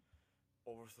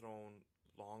overthrown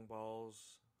long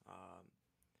balls.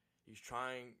 He's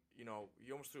trying, he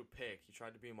almost threw a pick. He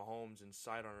tried to beat Mahomes and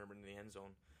sidearm him in the end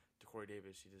zone to Corey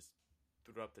Davis. He just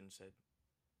threw it up and said,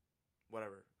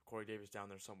 whatever, Corey Davis down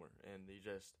there somewhere. And he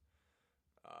just,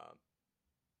 I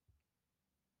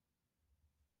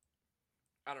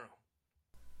don't know,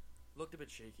 looked a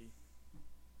bit shaky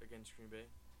against Green Bay.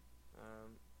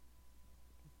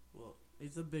 Well,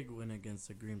 it's a big win against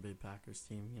the Green Bay Packers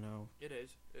team, It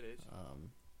is.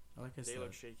 Like I said, they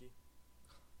look shaky.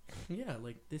 Yeah,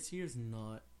 this year's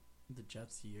not the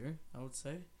Jets' year, I would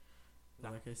say. But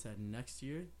No. like I said, next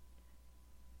year,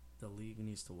 the league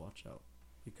needs to watch out,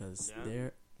 because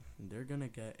they're gonna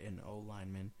get an O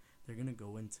lineman. They're gonna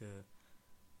go into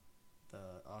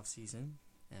the off season,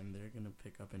 and they're gonna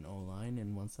pick up an O line.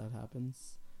 And once that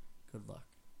happens, good luck.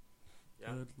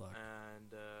 Yeah. Good luck.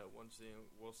 And once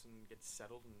Wilson gets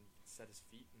settled and set his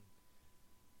feet and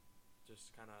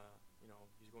just kind of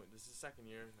he's going. This is his second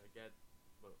year. I get.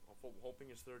 But hoping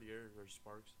his third year or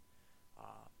sparks.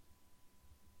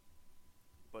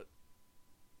 But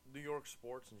New York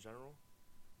sports in general,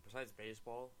 besides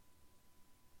baseball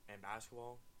and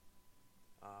basketball,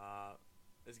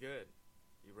 is good.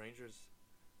 The Rangers,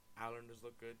 Islanders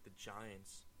look good. The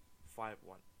Giants,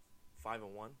 5-1.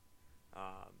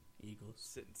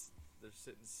 Eagles. They're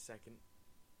sitting second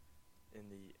in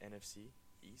the NFC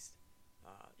East.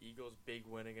 Eagles, big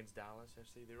win against Dallas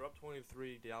yesterday. They were up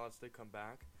 23. Dallas did come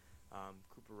back.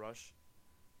 Cooper Rush,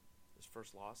 his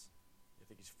first loss. I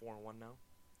think he's 4-1 now.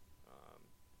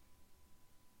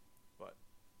 But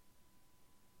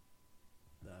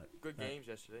good games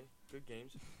yesterday. Good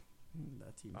games.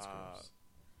 That team scores.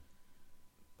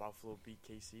 Buffalo beat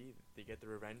KC. They get the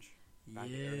revenge back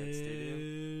at Arrowhead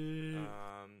Stadium.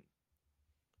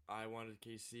 I wanted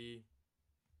KC.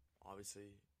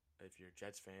 Obviously, if you're a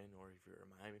Jets fan, or if you're a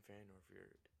Miami fan, or if you're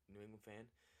a New England fan,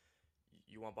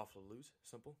 you want Buffalo to lose.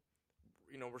 Simple.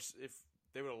 If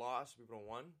they would have lost, we would have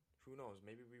won. Who knows?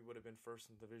 Maybe we would have been first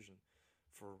in the division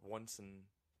for once in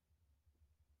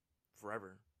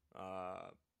forever.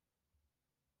 But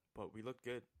we looked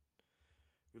good.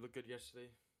 We looked good yesterday.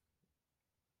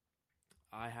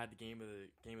 I had the game of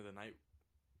the night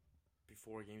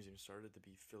before games even started to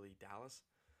be Philly Dallas.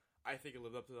 I think it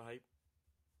lived up to the hype.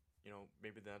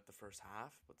 Maybe not the first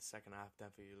half, but the second half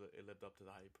definitely it lived up to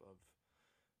the hype of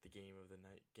the game of the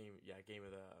night. Game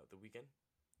of the weekend.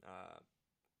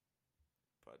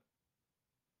 But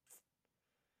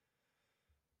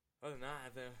other than that, I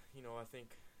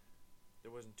think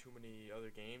there wasn't too many other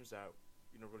games that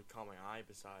really caught my eye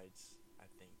besides I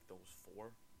think those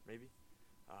 4 maybe.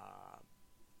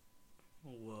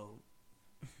 Well,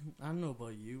 I don't know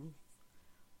about you,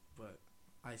 but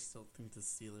I still think the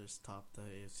Steelers top the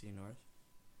AFC North.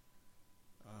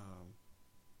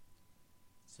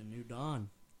 It's a new dawn.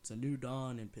 It's a new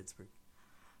dawn in Pittsburgh.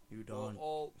 New dawn.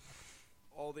 Well,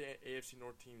 all the AFC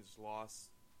North teams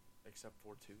lost except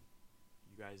for 2.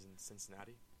 You guys in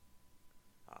Cincinnati.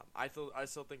 I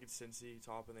still think it's Cincy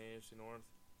top in the AFC North.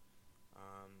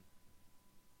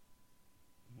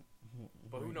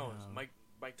 But who knows?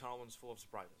 Mike Tomlin's full of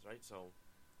surprises, right? So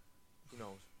who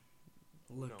knows?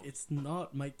 Look, it's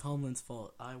not Mike Tomlin's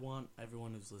fault. I want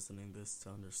everyone who's listening to this to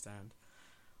understand.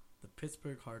 The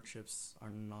Pittsburgh hardships are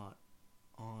not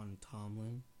on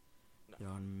Tomlin. No. They're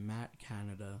on Matt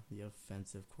Canada, the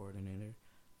offensive coordinator.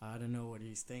 I don't know what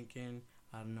he's thinking.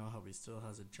 I don't know how he still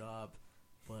has a job,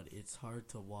 but it's hard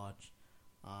to watch.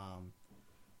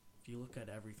 If you look at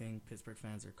everything, Pittsburgh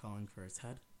fans are calling for his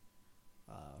head.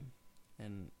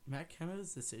 And Matt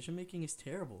Canada's decision making is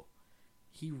terrible.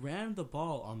 He ran the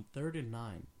ball on 3rd and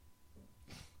 9.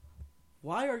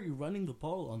 Why are you running the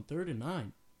ball on 3rd and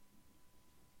 9?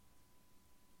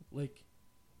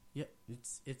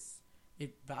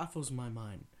 It baffles my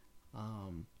mind.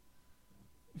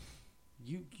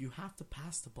 You have to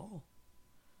pass the ball.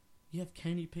 You have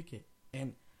Kenny Pickett,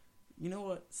 and you know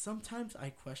what? Sometimes I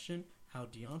question how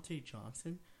Deontay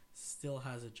Johnson still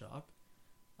has a job.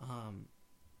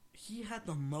 He had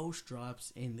the most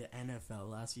drops in the NFL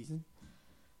last season.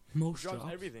 Most drops.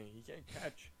 Everything. He can't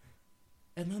catch.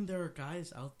 And then there are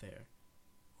guys out there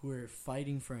who are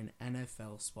fighting for an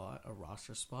NFL spot, a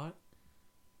roster spot,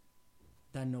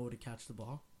 that know to catch the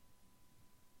ball.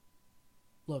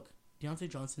 Look, Deontay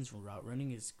Johnson's route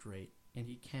running is great, and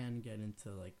he can get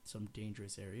into some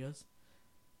dangerous areas.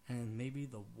 And maybe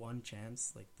the 1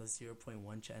 chance, the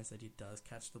 0.1 chance that he does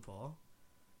catch the ball,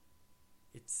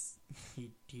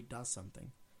 he does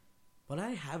something. But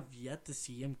I have yet to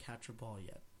see him catch a ball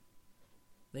yet.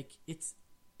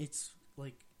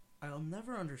 I'll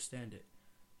never understand it.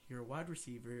 You're a wide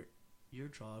receiver. Your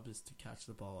job is to catch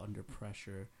the ball under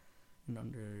pressure and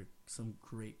under some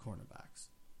great cornerbacks.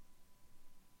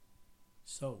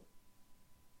 So,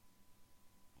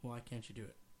 why can't you do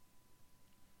it?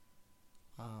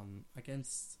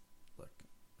 Against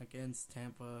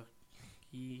Tampa,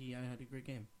 he had a great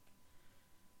game.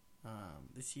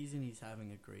 This season he's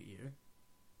having a great year.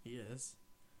 He is.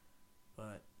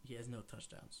 But he has no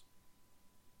touchdowns.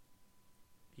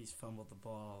 He's fumbled the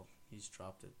ball. He's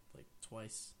dropped it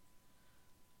twice.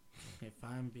 If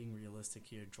I'm being realistic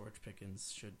here, George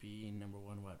Pickens should be number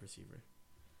 1 wide receiver.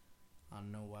 I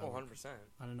don't know why. 100%.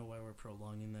 I don't know why we're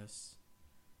prolonging this,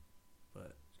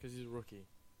 but it's because he's a rookie.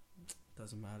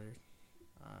 Doesn't matter.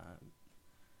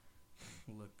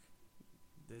 Look,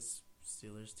 this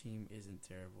Steelers team isn't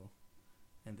terrible,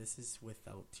 and this is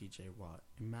without T.J. Watt.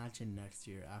 Imagine next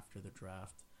year after the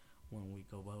draft when we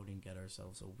go out and get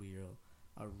ourselves a real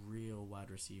wide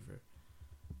receiver.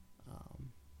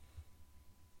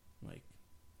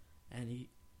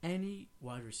 Any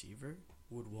wide receiver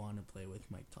would want to play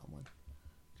with Mike Tomlin,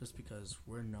 just because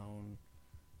we're known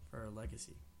for our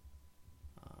legacy.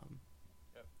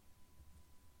 Yep.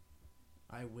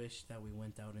 I wish that we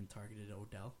went out and targeted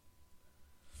Odell.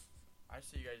 I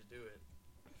see you guys do it.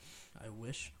 I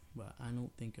wish, but I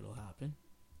don't think it'll happen.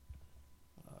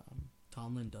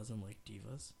 Tomlin doesn't like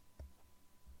divas.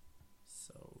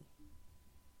 So,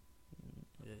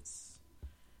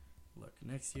 look,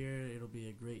 next year it'll be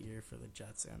a great year for the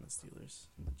Jets and the Steelers.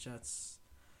 The Jets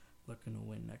looking to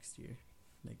win next year.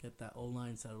 They get that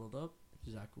O-line settled up.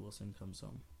 Zach Wilson comes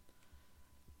home.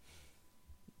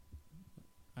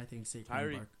 I think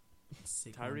Saquon gets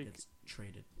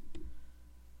traded.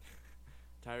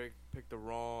 Tyreek picked the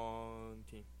wrong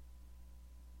team.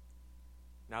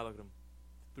 Now look at him,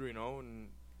 3-0, and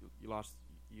you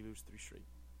lose 3 straight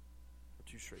or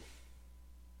 2 straight.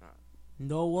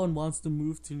 No one wants to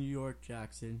move to New York,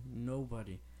 Jackson.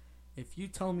 Nobody. if you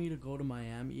tell me to go to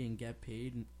Miami and get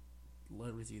paid,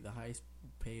 what was he, the highest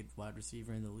paid wide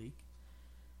receiver in the league?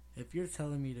 If you're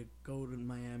telling me to go to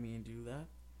Miami and do that,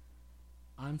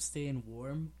 I'm staying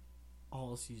warm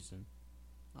all season.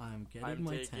 I'm getting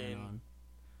my tan on.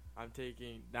 I'm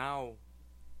taking now.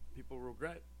 People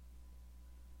regret.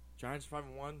 Giants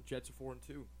 5-1, Jets are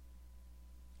 4-2.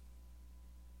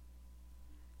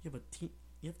 Yeah, but you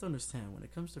have to understand, when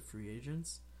it comes to free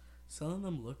agents, some of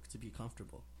them look to be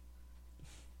comfortable.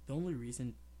 The only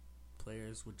reason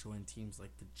players would join teams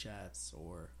like the Jets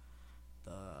or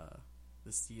the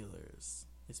Steelers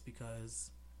is because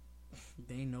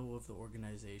they know of the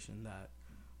organization that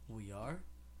we are,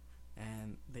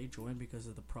 and they join because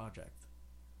of the project.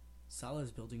 Salah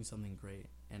is building something great,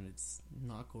 and it's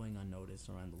not going unnoticed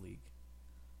around the league.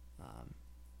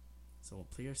 So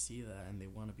players see that, and they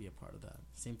want to be a part of that.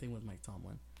 Same thing with Mike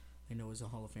Tomlin. They know he's a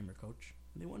Hall of Famer coach,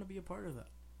 and they want to be a part of that.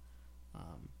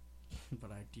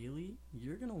 But ideally,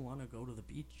 you're going to want to go to the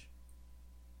beach.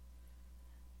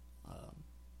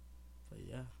 But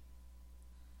yeah.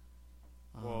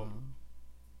 Well,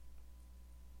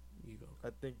 you go. I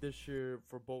think this year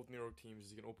for both New York teams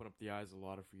is going to open up the eyes of a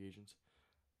lot of free agents.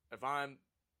 I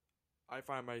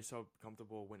find myself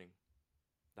comfortable winning.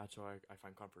 That's how I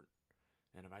find comfort.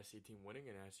 And if I see a team winning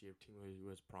and I see a team who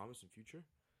has promise and future,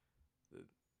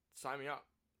 sign me up.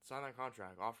 Sign that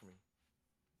contract. Offer me.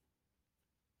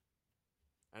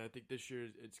 And I think this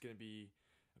year it's going to be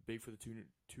big for the two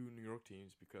New York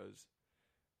teams because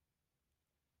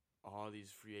all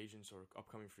these free agents or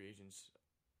upcoming free agents,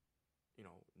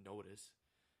 notice.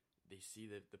 They see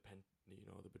the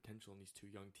potential in these two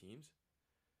young teams.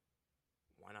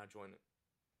 Why not join it?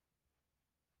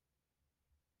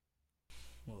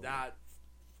 Well, that,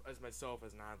 as myself,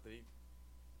 as an athlete,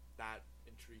 that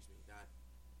intrigues me. That,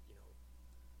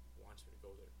 wants me to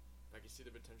go there. I can see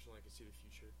the potential. I can see the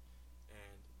future.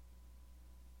 And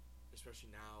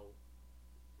especially now,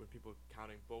 when people are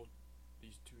counting both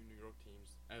these two New York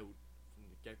teams out from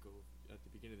the get-go at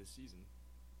the beginning of the season,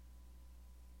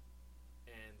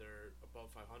 and they're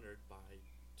above 500 by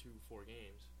 4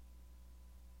 games,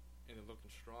 and they're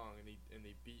looking strong, and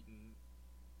they've beaten,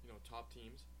 top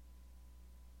teams,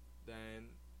 then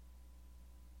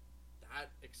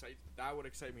that would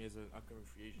excite me as an upcoming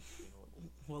free agent.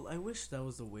 Well, I wish that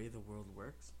was the way the world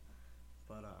works,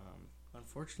 but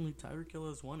unfortunately, Tyreek Hill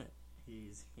has won it.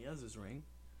 He has his ring.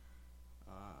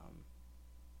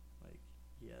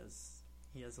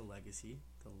 He has a legacy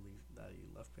that he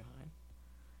left behind.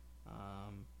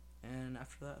 And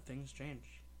after that, things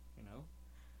change.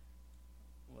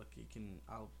 Look,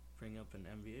 I'll bring up an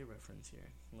NBA reference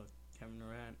here. Look, Kevin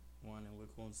Durant won it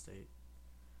with Golden State,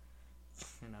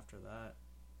 and after that,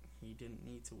 he didn't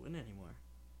need to win anymore.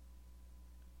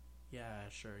 Yeah,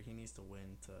 sure, he needs to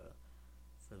win for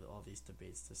all these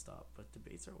debates to stop, but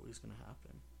debates are always going to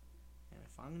happen. And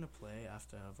if I'm going to play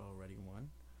after I've already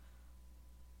won,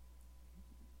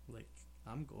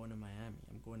 I'm going to Miami,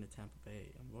 I'm going to Tampa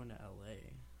Bay, I'm going to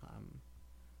LA, I'm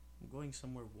going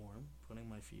somewhere warm, putting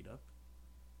my feet up,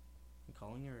 and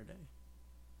calling it a day.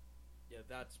 Yeah,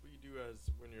 that's what you do as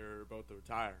when you're about to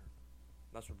retire.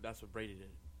 That's what Brady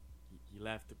did. He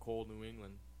left the cold New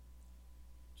England,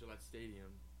 Gillette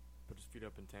Stadium, put his feet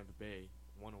up in Tampa Bay,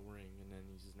 won a ring, and then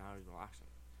he's relaxing.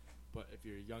 But if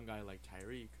you're a young guy like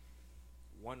Tyreek,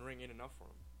 1 ring ain't enough for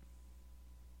him.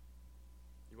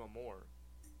 You want more.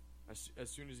 As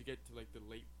soon as you get to the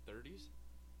late 30s,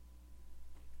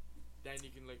 then you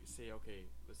can say, okay,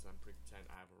 listen, I'm pretty content.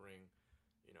 I have a ring,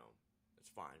 it's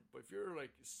fine. But if you're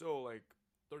still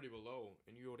 30 below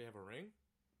and you already have a ring,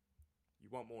 you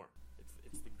want more.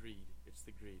 It's the greed. It's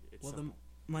the greed. It's well, simple.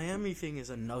 The Miami thing is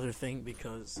another thing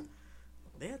because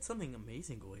they had something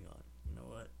amazing going on. You know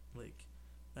what?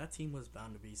 That team was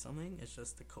bound to be something. It's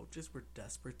just the coaches were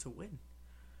desperate to win.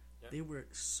 Yeah. They were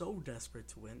so desperate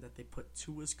to win that they put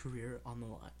Tua's career on the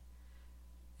line.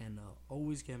 And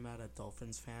always get mad at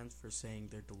Dolphins fans for saying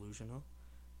they're delusional.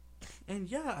 And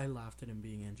yeah, I laughed at him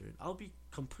being injured. I'll be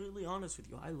completely honest with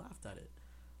you. I laughed at it.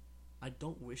 I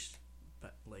don't wish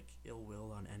that ill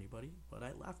will on anybody, but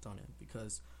I laughed on it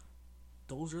because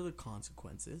those are the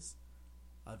consequences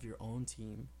of your own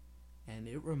team, and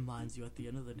it reminds you at the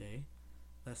end of the day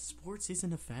that sports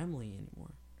isn't a family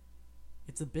anymore.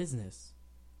 It's a business.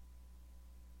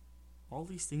 All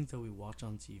these things that we watch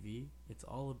on TV, it's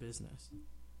all a business.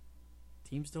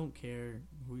 Teams don't care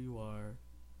who you are,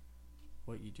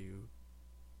 what you do.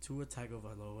 Tua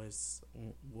Tagovailoa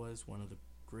was one of the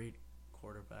great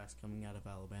quarterbacks coming out of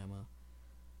Alabama,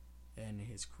 and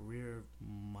his career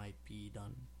might be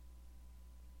done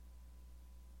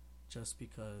just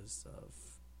because of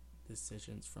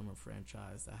decisions from a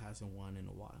franchise that hasn't won in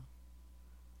a while.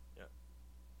 Yeah.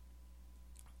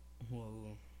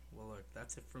 Well, look,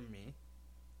 that's it from me.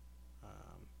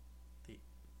 Um,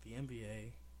 the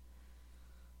NBA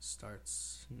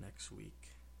starts next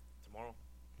week. Tomorrow.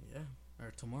 Yeah,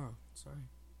 or tomorrow. Sorry.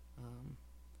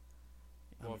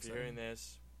 Well, if you're hearing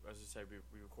this, as I said, we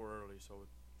record early, so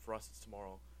for us it's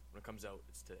tomorrow. When it comes out,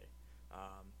 it's today.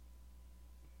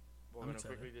 We're going to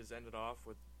quickly just end it off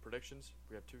with predictions.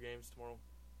 We have 2 games tomorrow.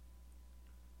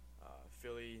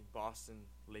 Philly, Boston,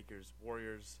 Lakers,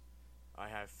 Warriors. I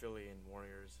have Philly and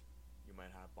Warriors. You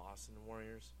might have Boston and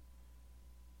Warriors.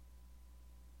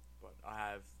 But I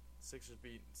have Sixers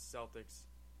beating Celtics,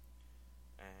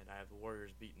 and I have the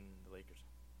Warriors beating the Lakers.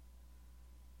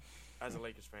 As a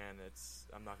Lakers fan,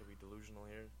 I'm not going to be delusional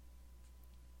here.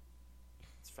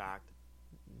 It's fact.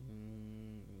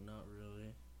 Not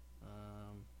really.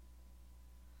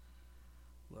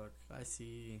 Look, I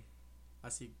see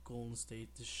Golden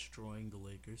State destroying the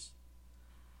Lakers,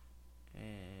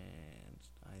 and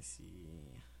I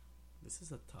see this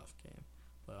is a tough game,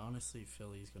 but honestly,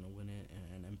 Philly's gonna win it,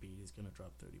 and Embiid is gonna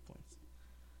drop 30 points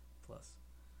plus.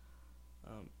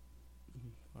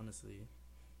 Honestly,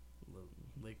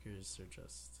 Lakers are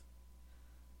just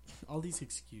all these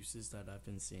excuses that I've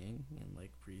been seeing in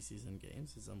like preseason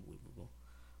games is unbelievable.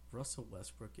 Russell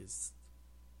Westbrook is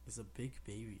a big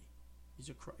baby. He's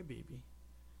a crybaby.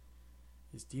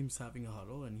 His team's having a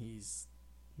huddle and he's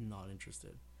not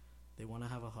interested. They want to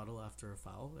have a huddle after a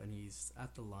foul and he's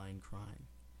at the line crying.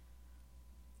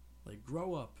 Like,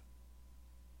 grow up.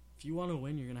 If you want to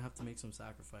win, you're going to have to make some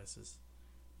sacrifices.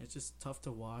 It's just tough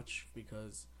to watch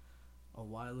because a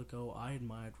while ago I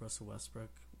admired Russell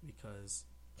Westbrook because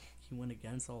he went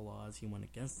against all odds, he went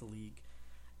against the league,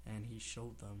 and he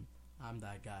showed them, I'm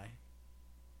that guy.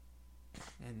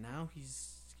 And now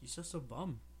he's just a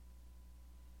bum.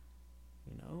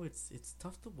 You know, it's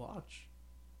tough to watch.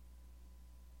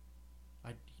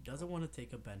 He doesn't want to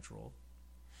take a bench role.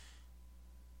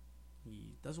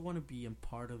 He doesn't want to be a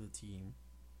part of the team.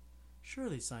 Sure,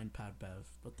 they signed Pat Bev,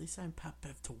 but they signed Pat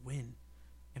Bev to win.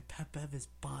 And Pat Bev is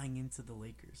buying into the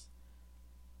Lakers.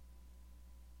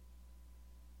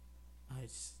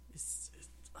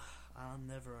 I'll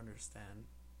never understand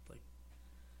like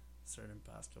certain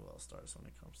basketball stars when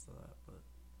it comes to that, but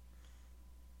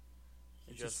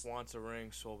he just wants a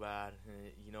ring so bad,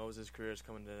 and he knows his career is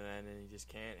coming to an end, and he just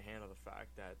can't handle the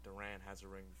fact that Durant has a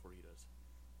ring before he does,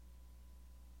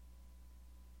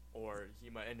 or he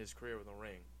might end his career with a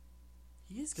ring.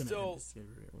 He is gonna end his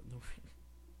career with the ring.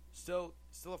 Still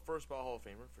a first ballot Hall of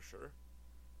Famer for sure.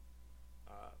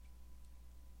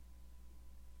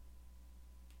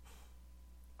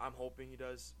 I'm hoping he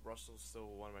does. Russell's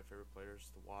still one of my favorite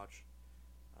players to watch.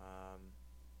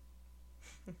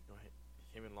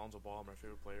 Him and Lonzo Ball are my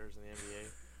favorite players in the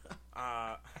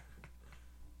NBA.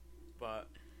 But,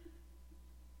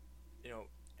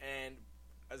 and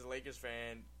as a Lakers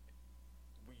fan,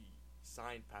 we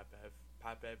signed Pat Bev.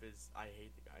 Pat Bev I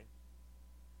hate the guy.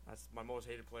 That's my most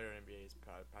hated player in NBA is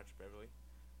Patrick Beverley.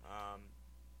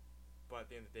 But at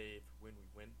the end of the day, if we win, we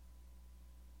win.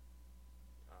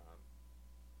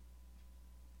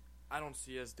 I don't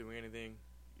see us doing anything.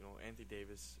 Anthony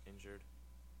Davis injured.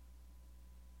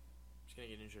 He's gonna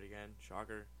get injured again.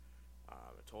 Shocker.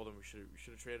 I told him we should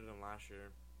have traded him last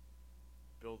year.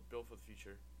 Build for the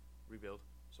future. Rebuild.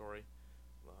 Sorry.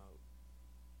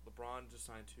 LeBron just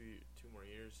signed two more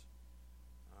years.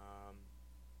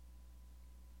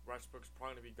 Westbrook's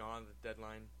probably gonna be gone at the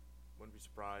deadline. Wouldn't be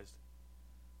surprised.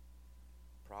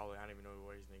 Probably. I don't even know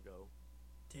where he's gonna go.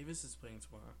 Davis is playing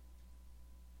tomorrow.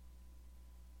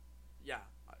 Yeah,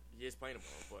 he is playing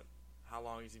tomorrow, but how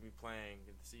long is he going to be playing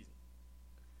in the season?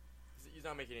 He's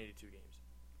not making 82 games.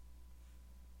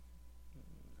 No,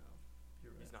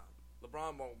 you're right. He's not.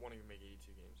 LeBron won't even make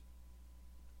 82 games.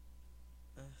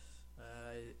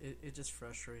 It just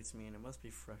frustrates me, and it must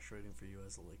be frustrating for you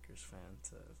as a Lakers fan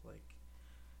to, like,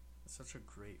 such a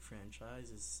great franchise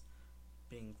is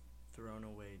being thrown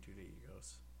away due to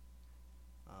egos.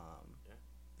 Yeah.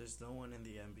 There's no one in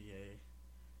the NBA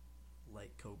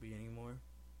like Kobe anymore,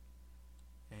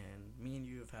 and me and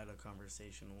you have had a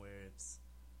conversation where it's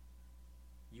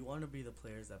you want to be the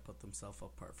players that put themselves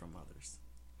apart from others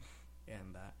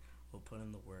and that will put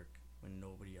in the work when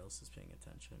nobody else is paying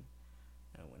attention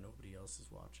and when nobody else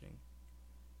is watching,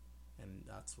 and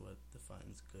that's what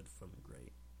defines good from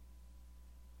great.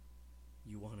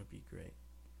 You want to be great,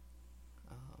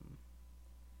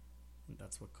 and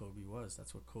that's what Kobe was.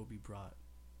 That's what Kobe brought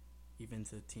even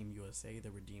to Team USA, the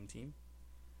Redeem Team.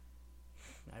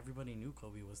 Everybody knew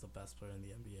Kobe was the best player in the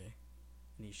NBA,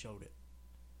 and he showed it.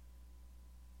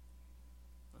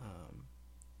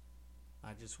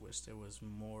 I just wish there was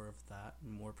more of that,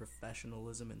 more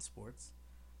professionalism in sports.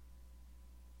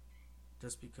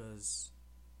 Just because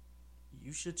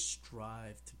you should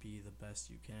strive to be the best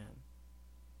you can.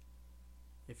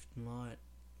 If not,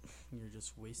 you're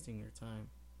just wasting your time.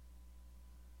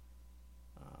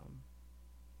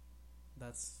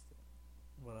 That's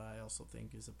what I also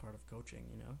think is a part of coaching,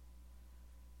 you know?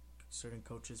 Certain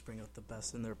coaches bring out the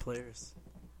best in their players.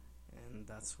 And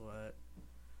that's what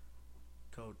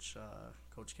Coach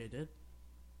K did.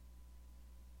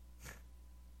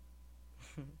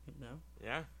 You know?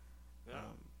 Yeah.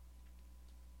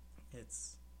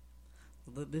 It's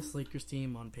this Lakers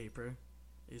team on paper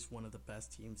is one of the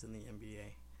best teams in the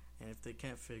NBA. And if they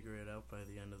can't figure it out by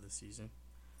the end of the season,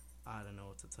 I don't know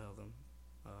what to tell them.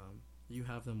 You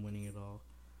have them winning it all.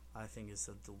 I think it's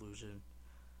a delusion.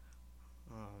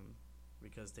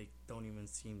 Because they don't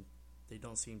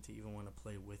seem to even want to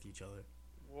play with each other.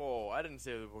 Whoa, I didn't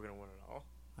say that we're going to win it all.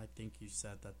 I think you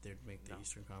said that they'd make the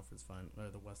Eastern Conference final or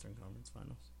the Western Conference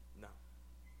Finals. No.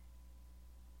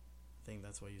 I think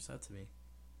that's what you said to me.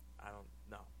 I don't.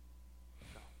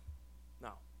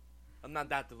 No. I'm not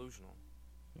that delusional.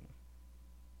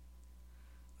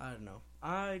 I don't know.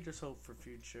 I just hope for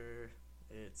future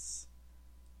it's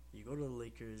you go to the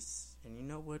Lakers and you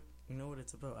know what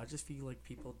it's about. I just feel like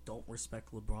people don't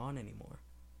respect LeBron anymore.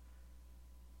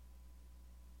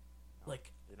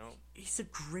 Like, you know, he's the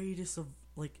greatest of,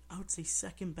 like, I would say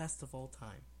second best of all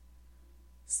time.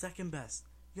 Second best.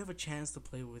 You have a chance to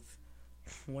play with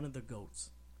one of the GOATs.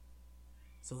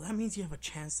 So that means you have a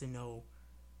chance to know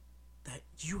that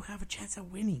you have a chance at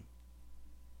winning.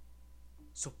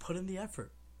 So put in the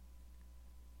effort.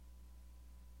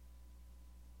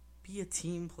 Be a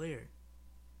team player.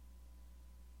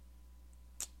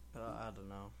 I don't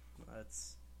know.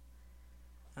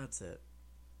 That's it.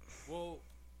 We'll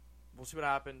see what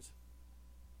happens.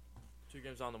 2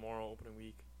 games on tomorrow, opening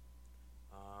week.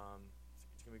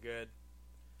 It's gonna be good.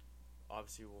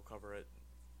 Obviously, we'll cover it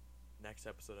next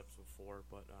episode 4.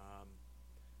 But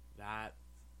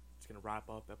it's gonna wrap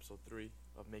up episode 3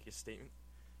 of Make a Statement.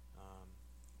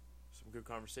 Some good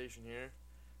conversation here.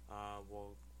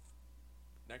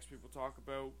 Next week we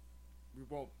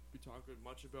won't be talking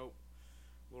much about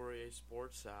Laurier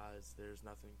sports as there's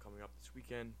nothing coming up this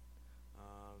weekend.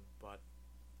 But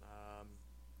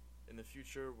in the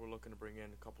future, we're looking to bring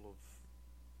in a couple of,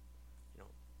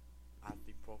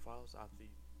 athlete profiles,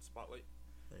 athlete spotlight.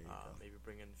 There you go. Maybe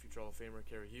bring in future Hall of Famer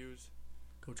Kerry Hughes.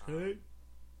 Coach K.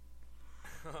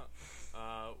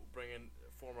 Bring in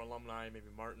former alumni, maybe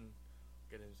Martin.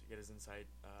 Get his insight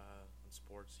on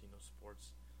sports. He knows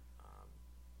sports.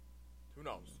 Who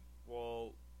knows?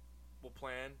 We'll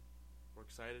plan. We're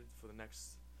excited for the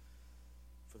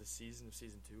season of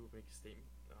season 2. We'll make a statement.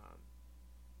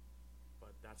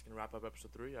 But that's gonna wrap up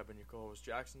episode 3. I've been your co-host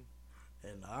Jackson,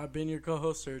 and I've been your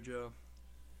co-host Sergio.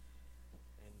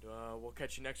 And we'll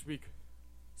catch you next week.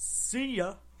 See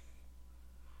ya.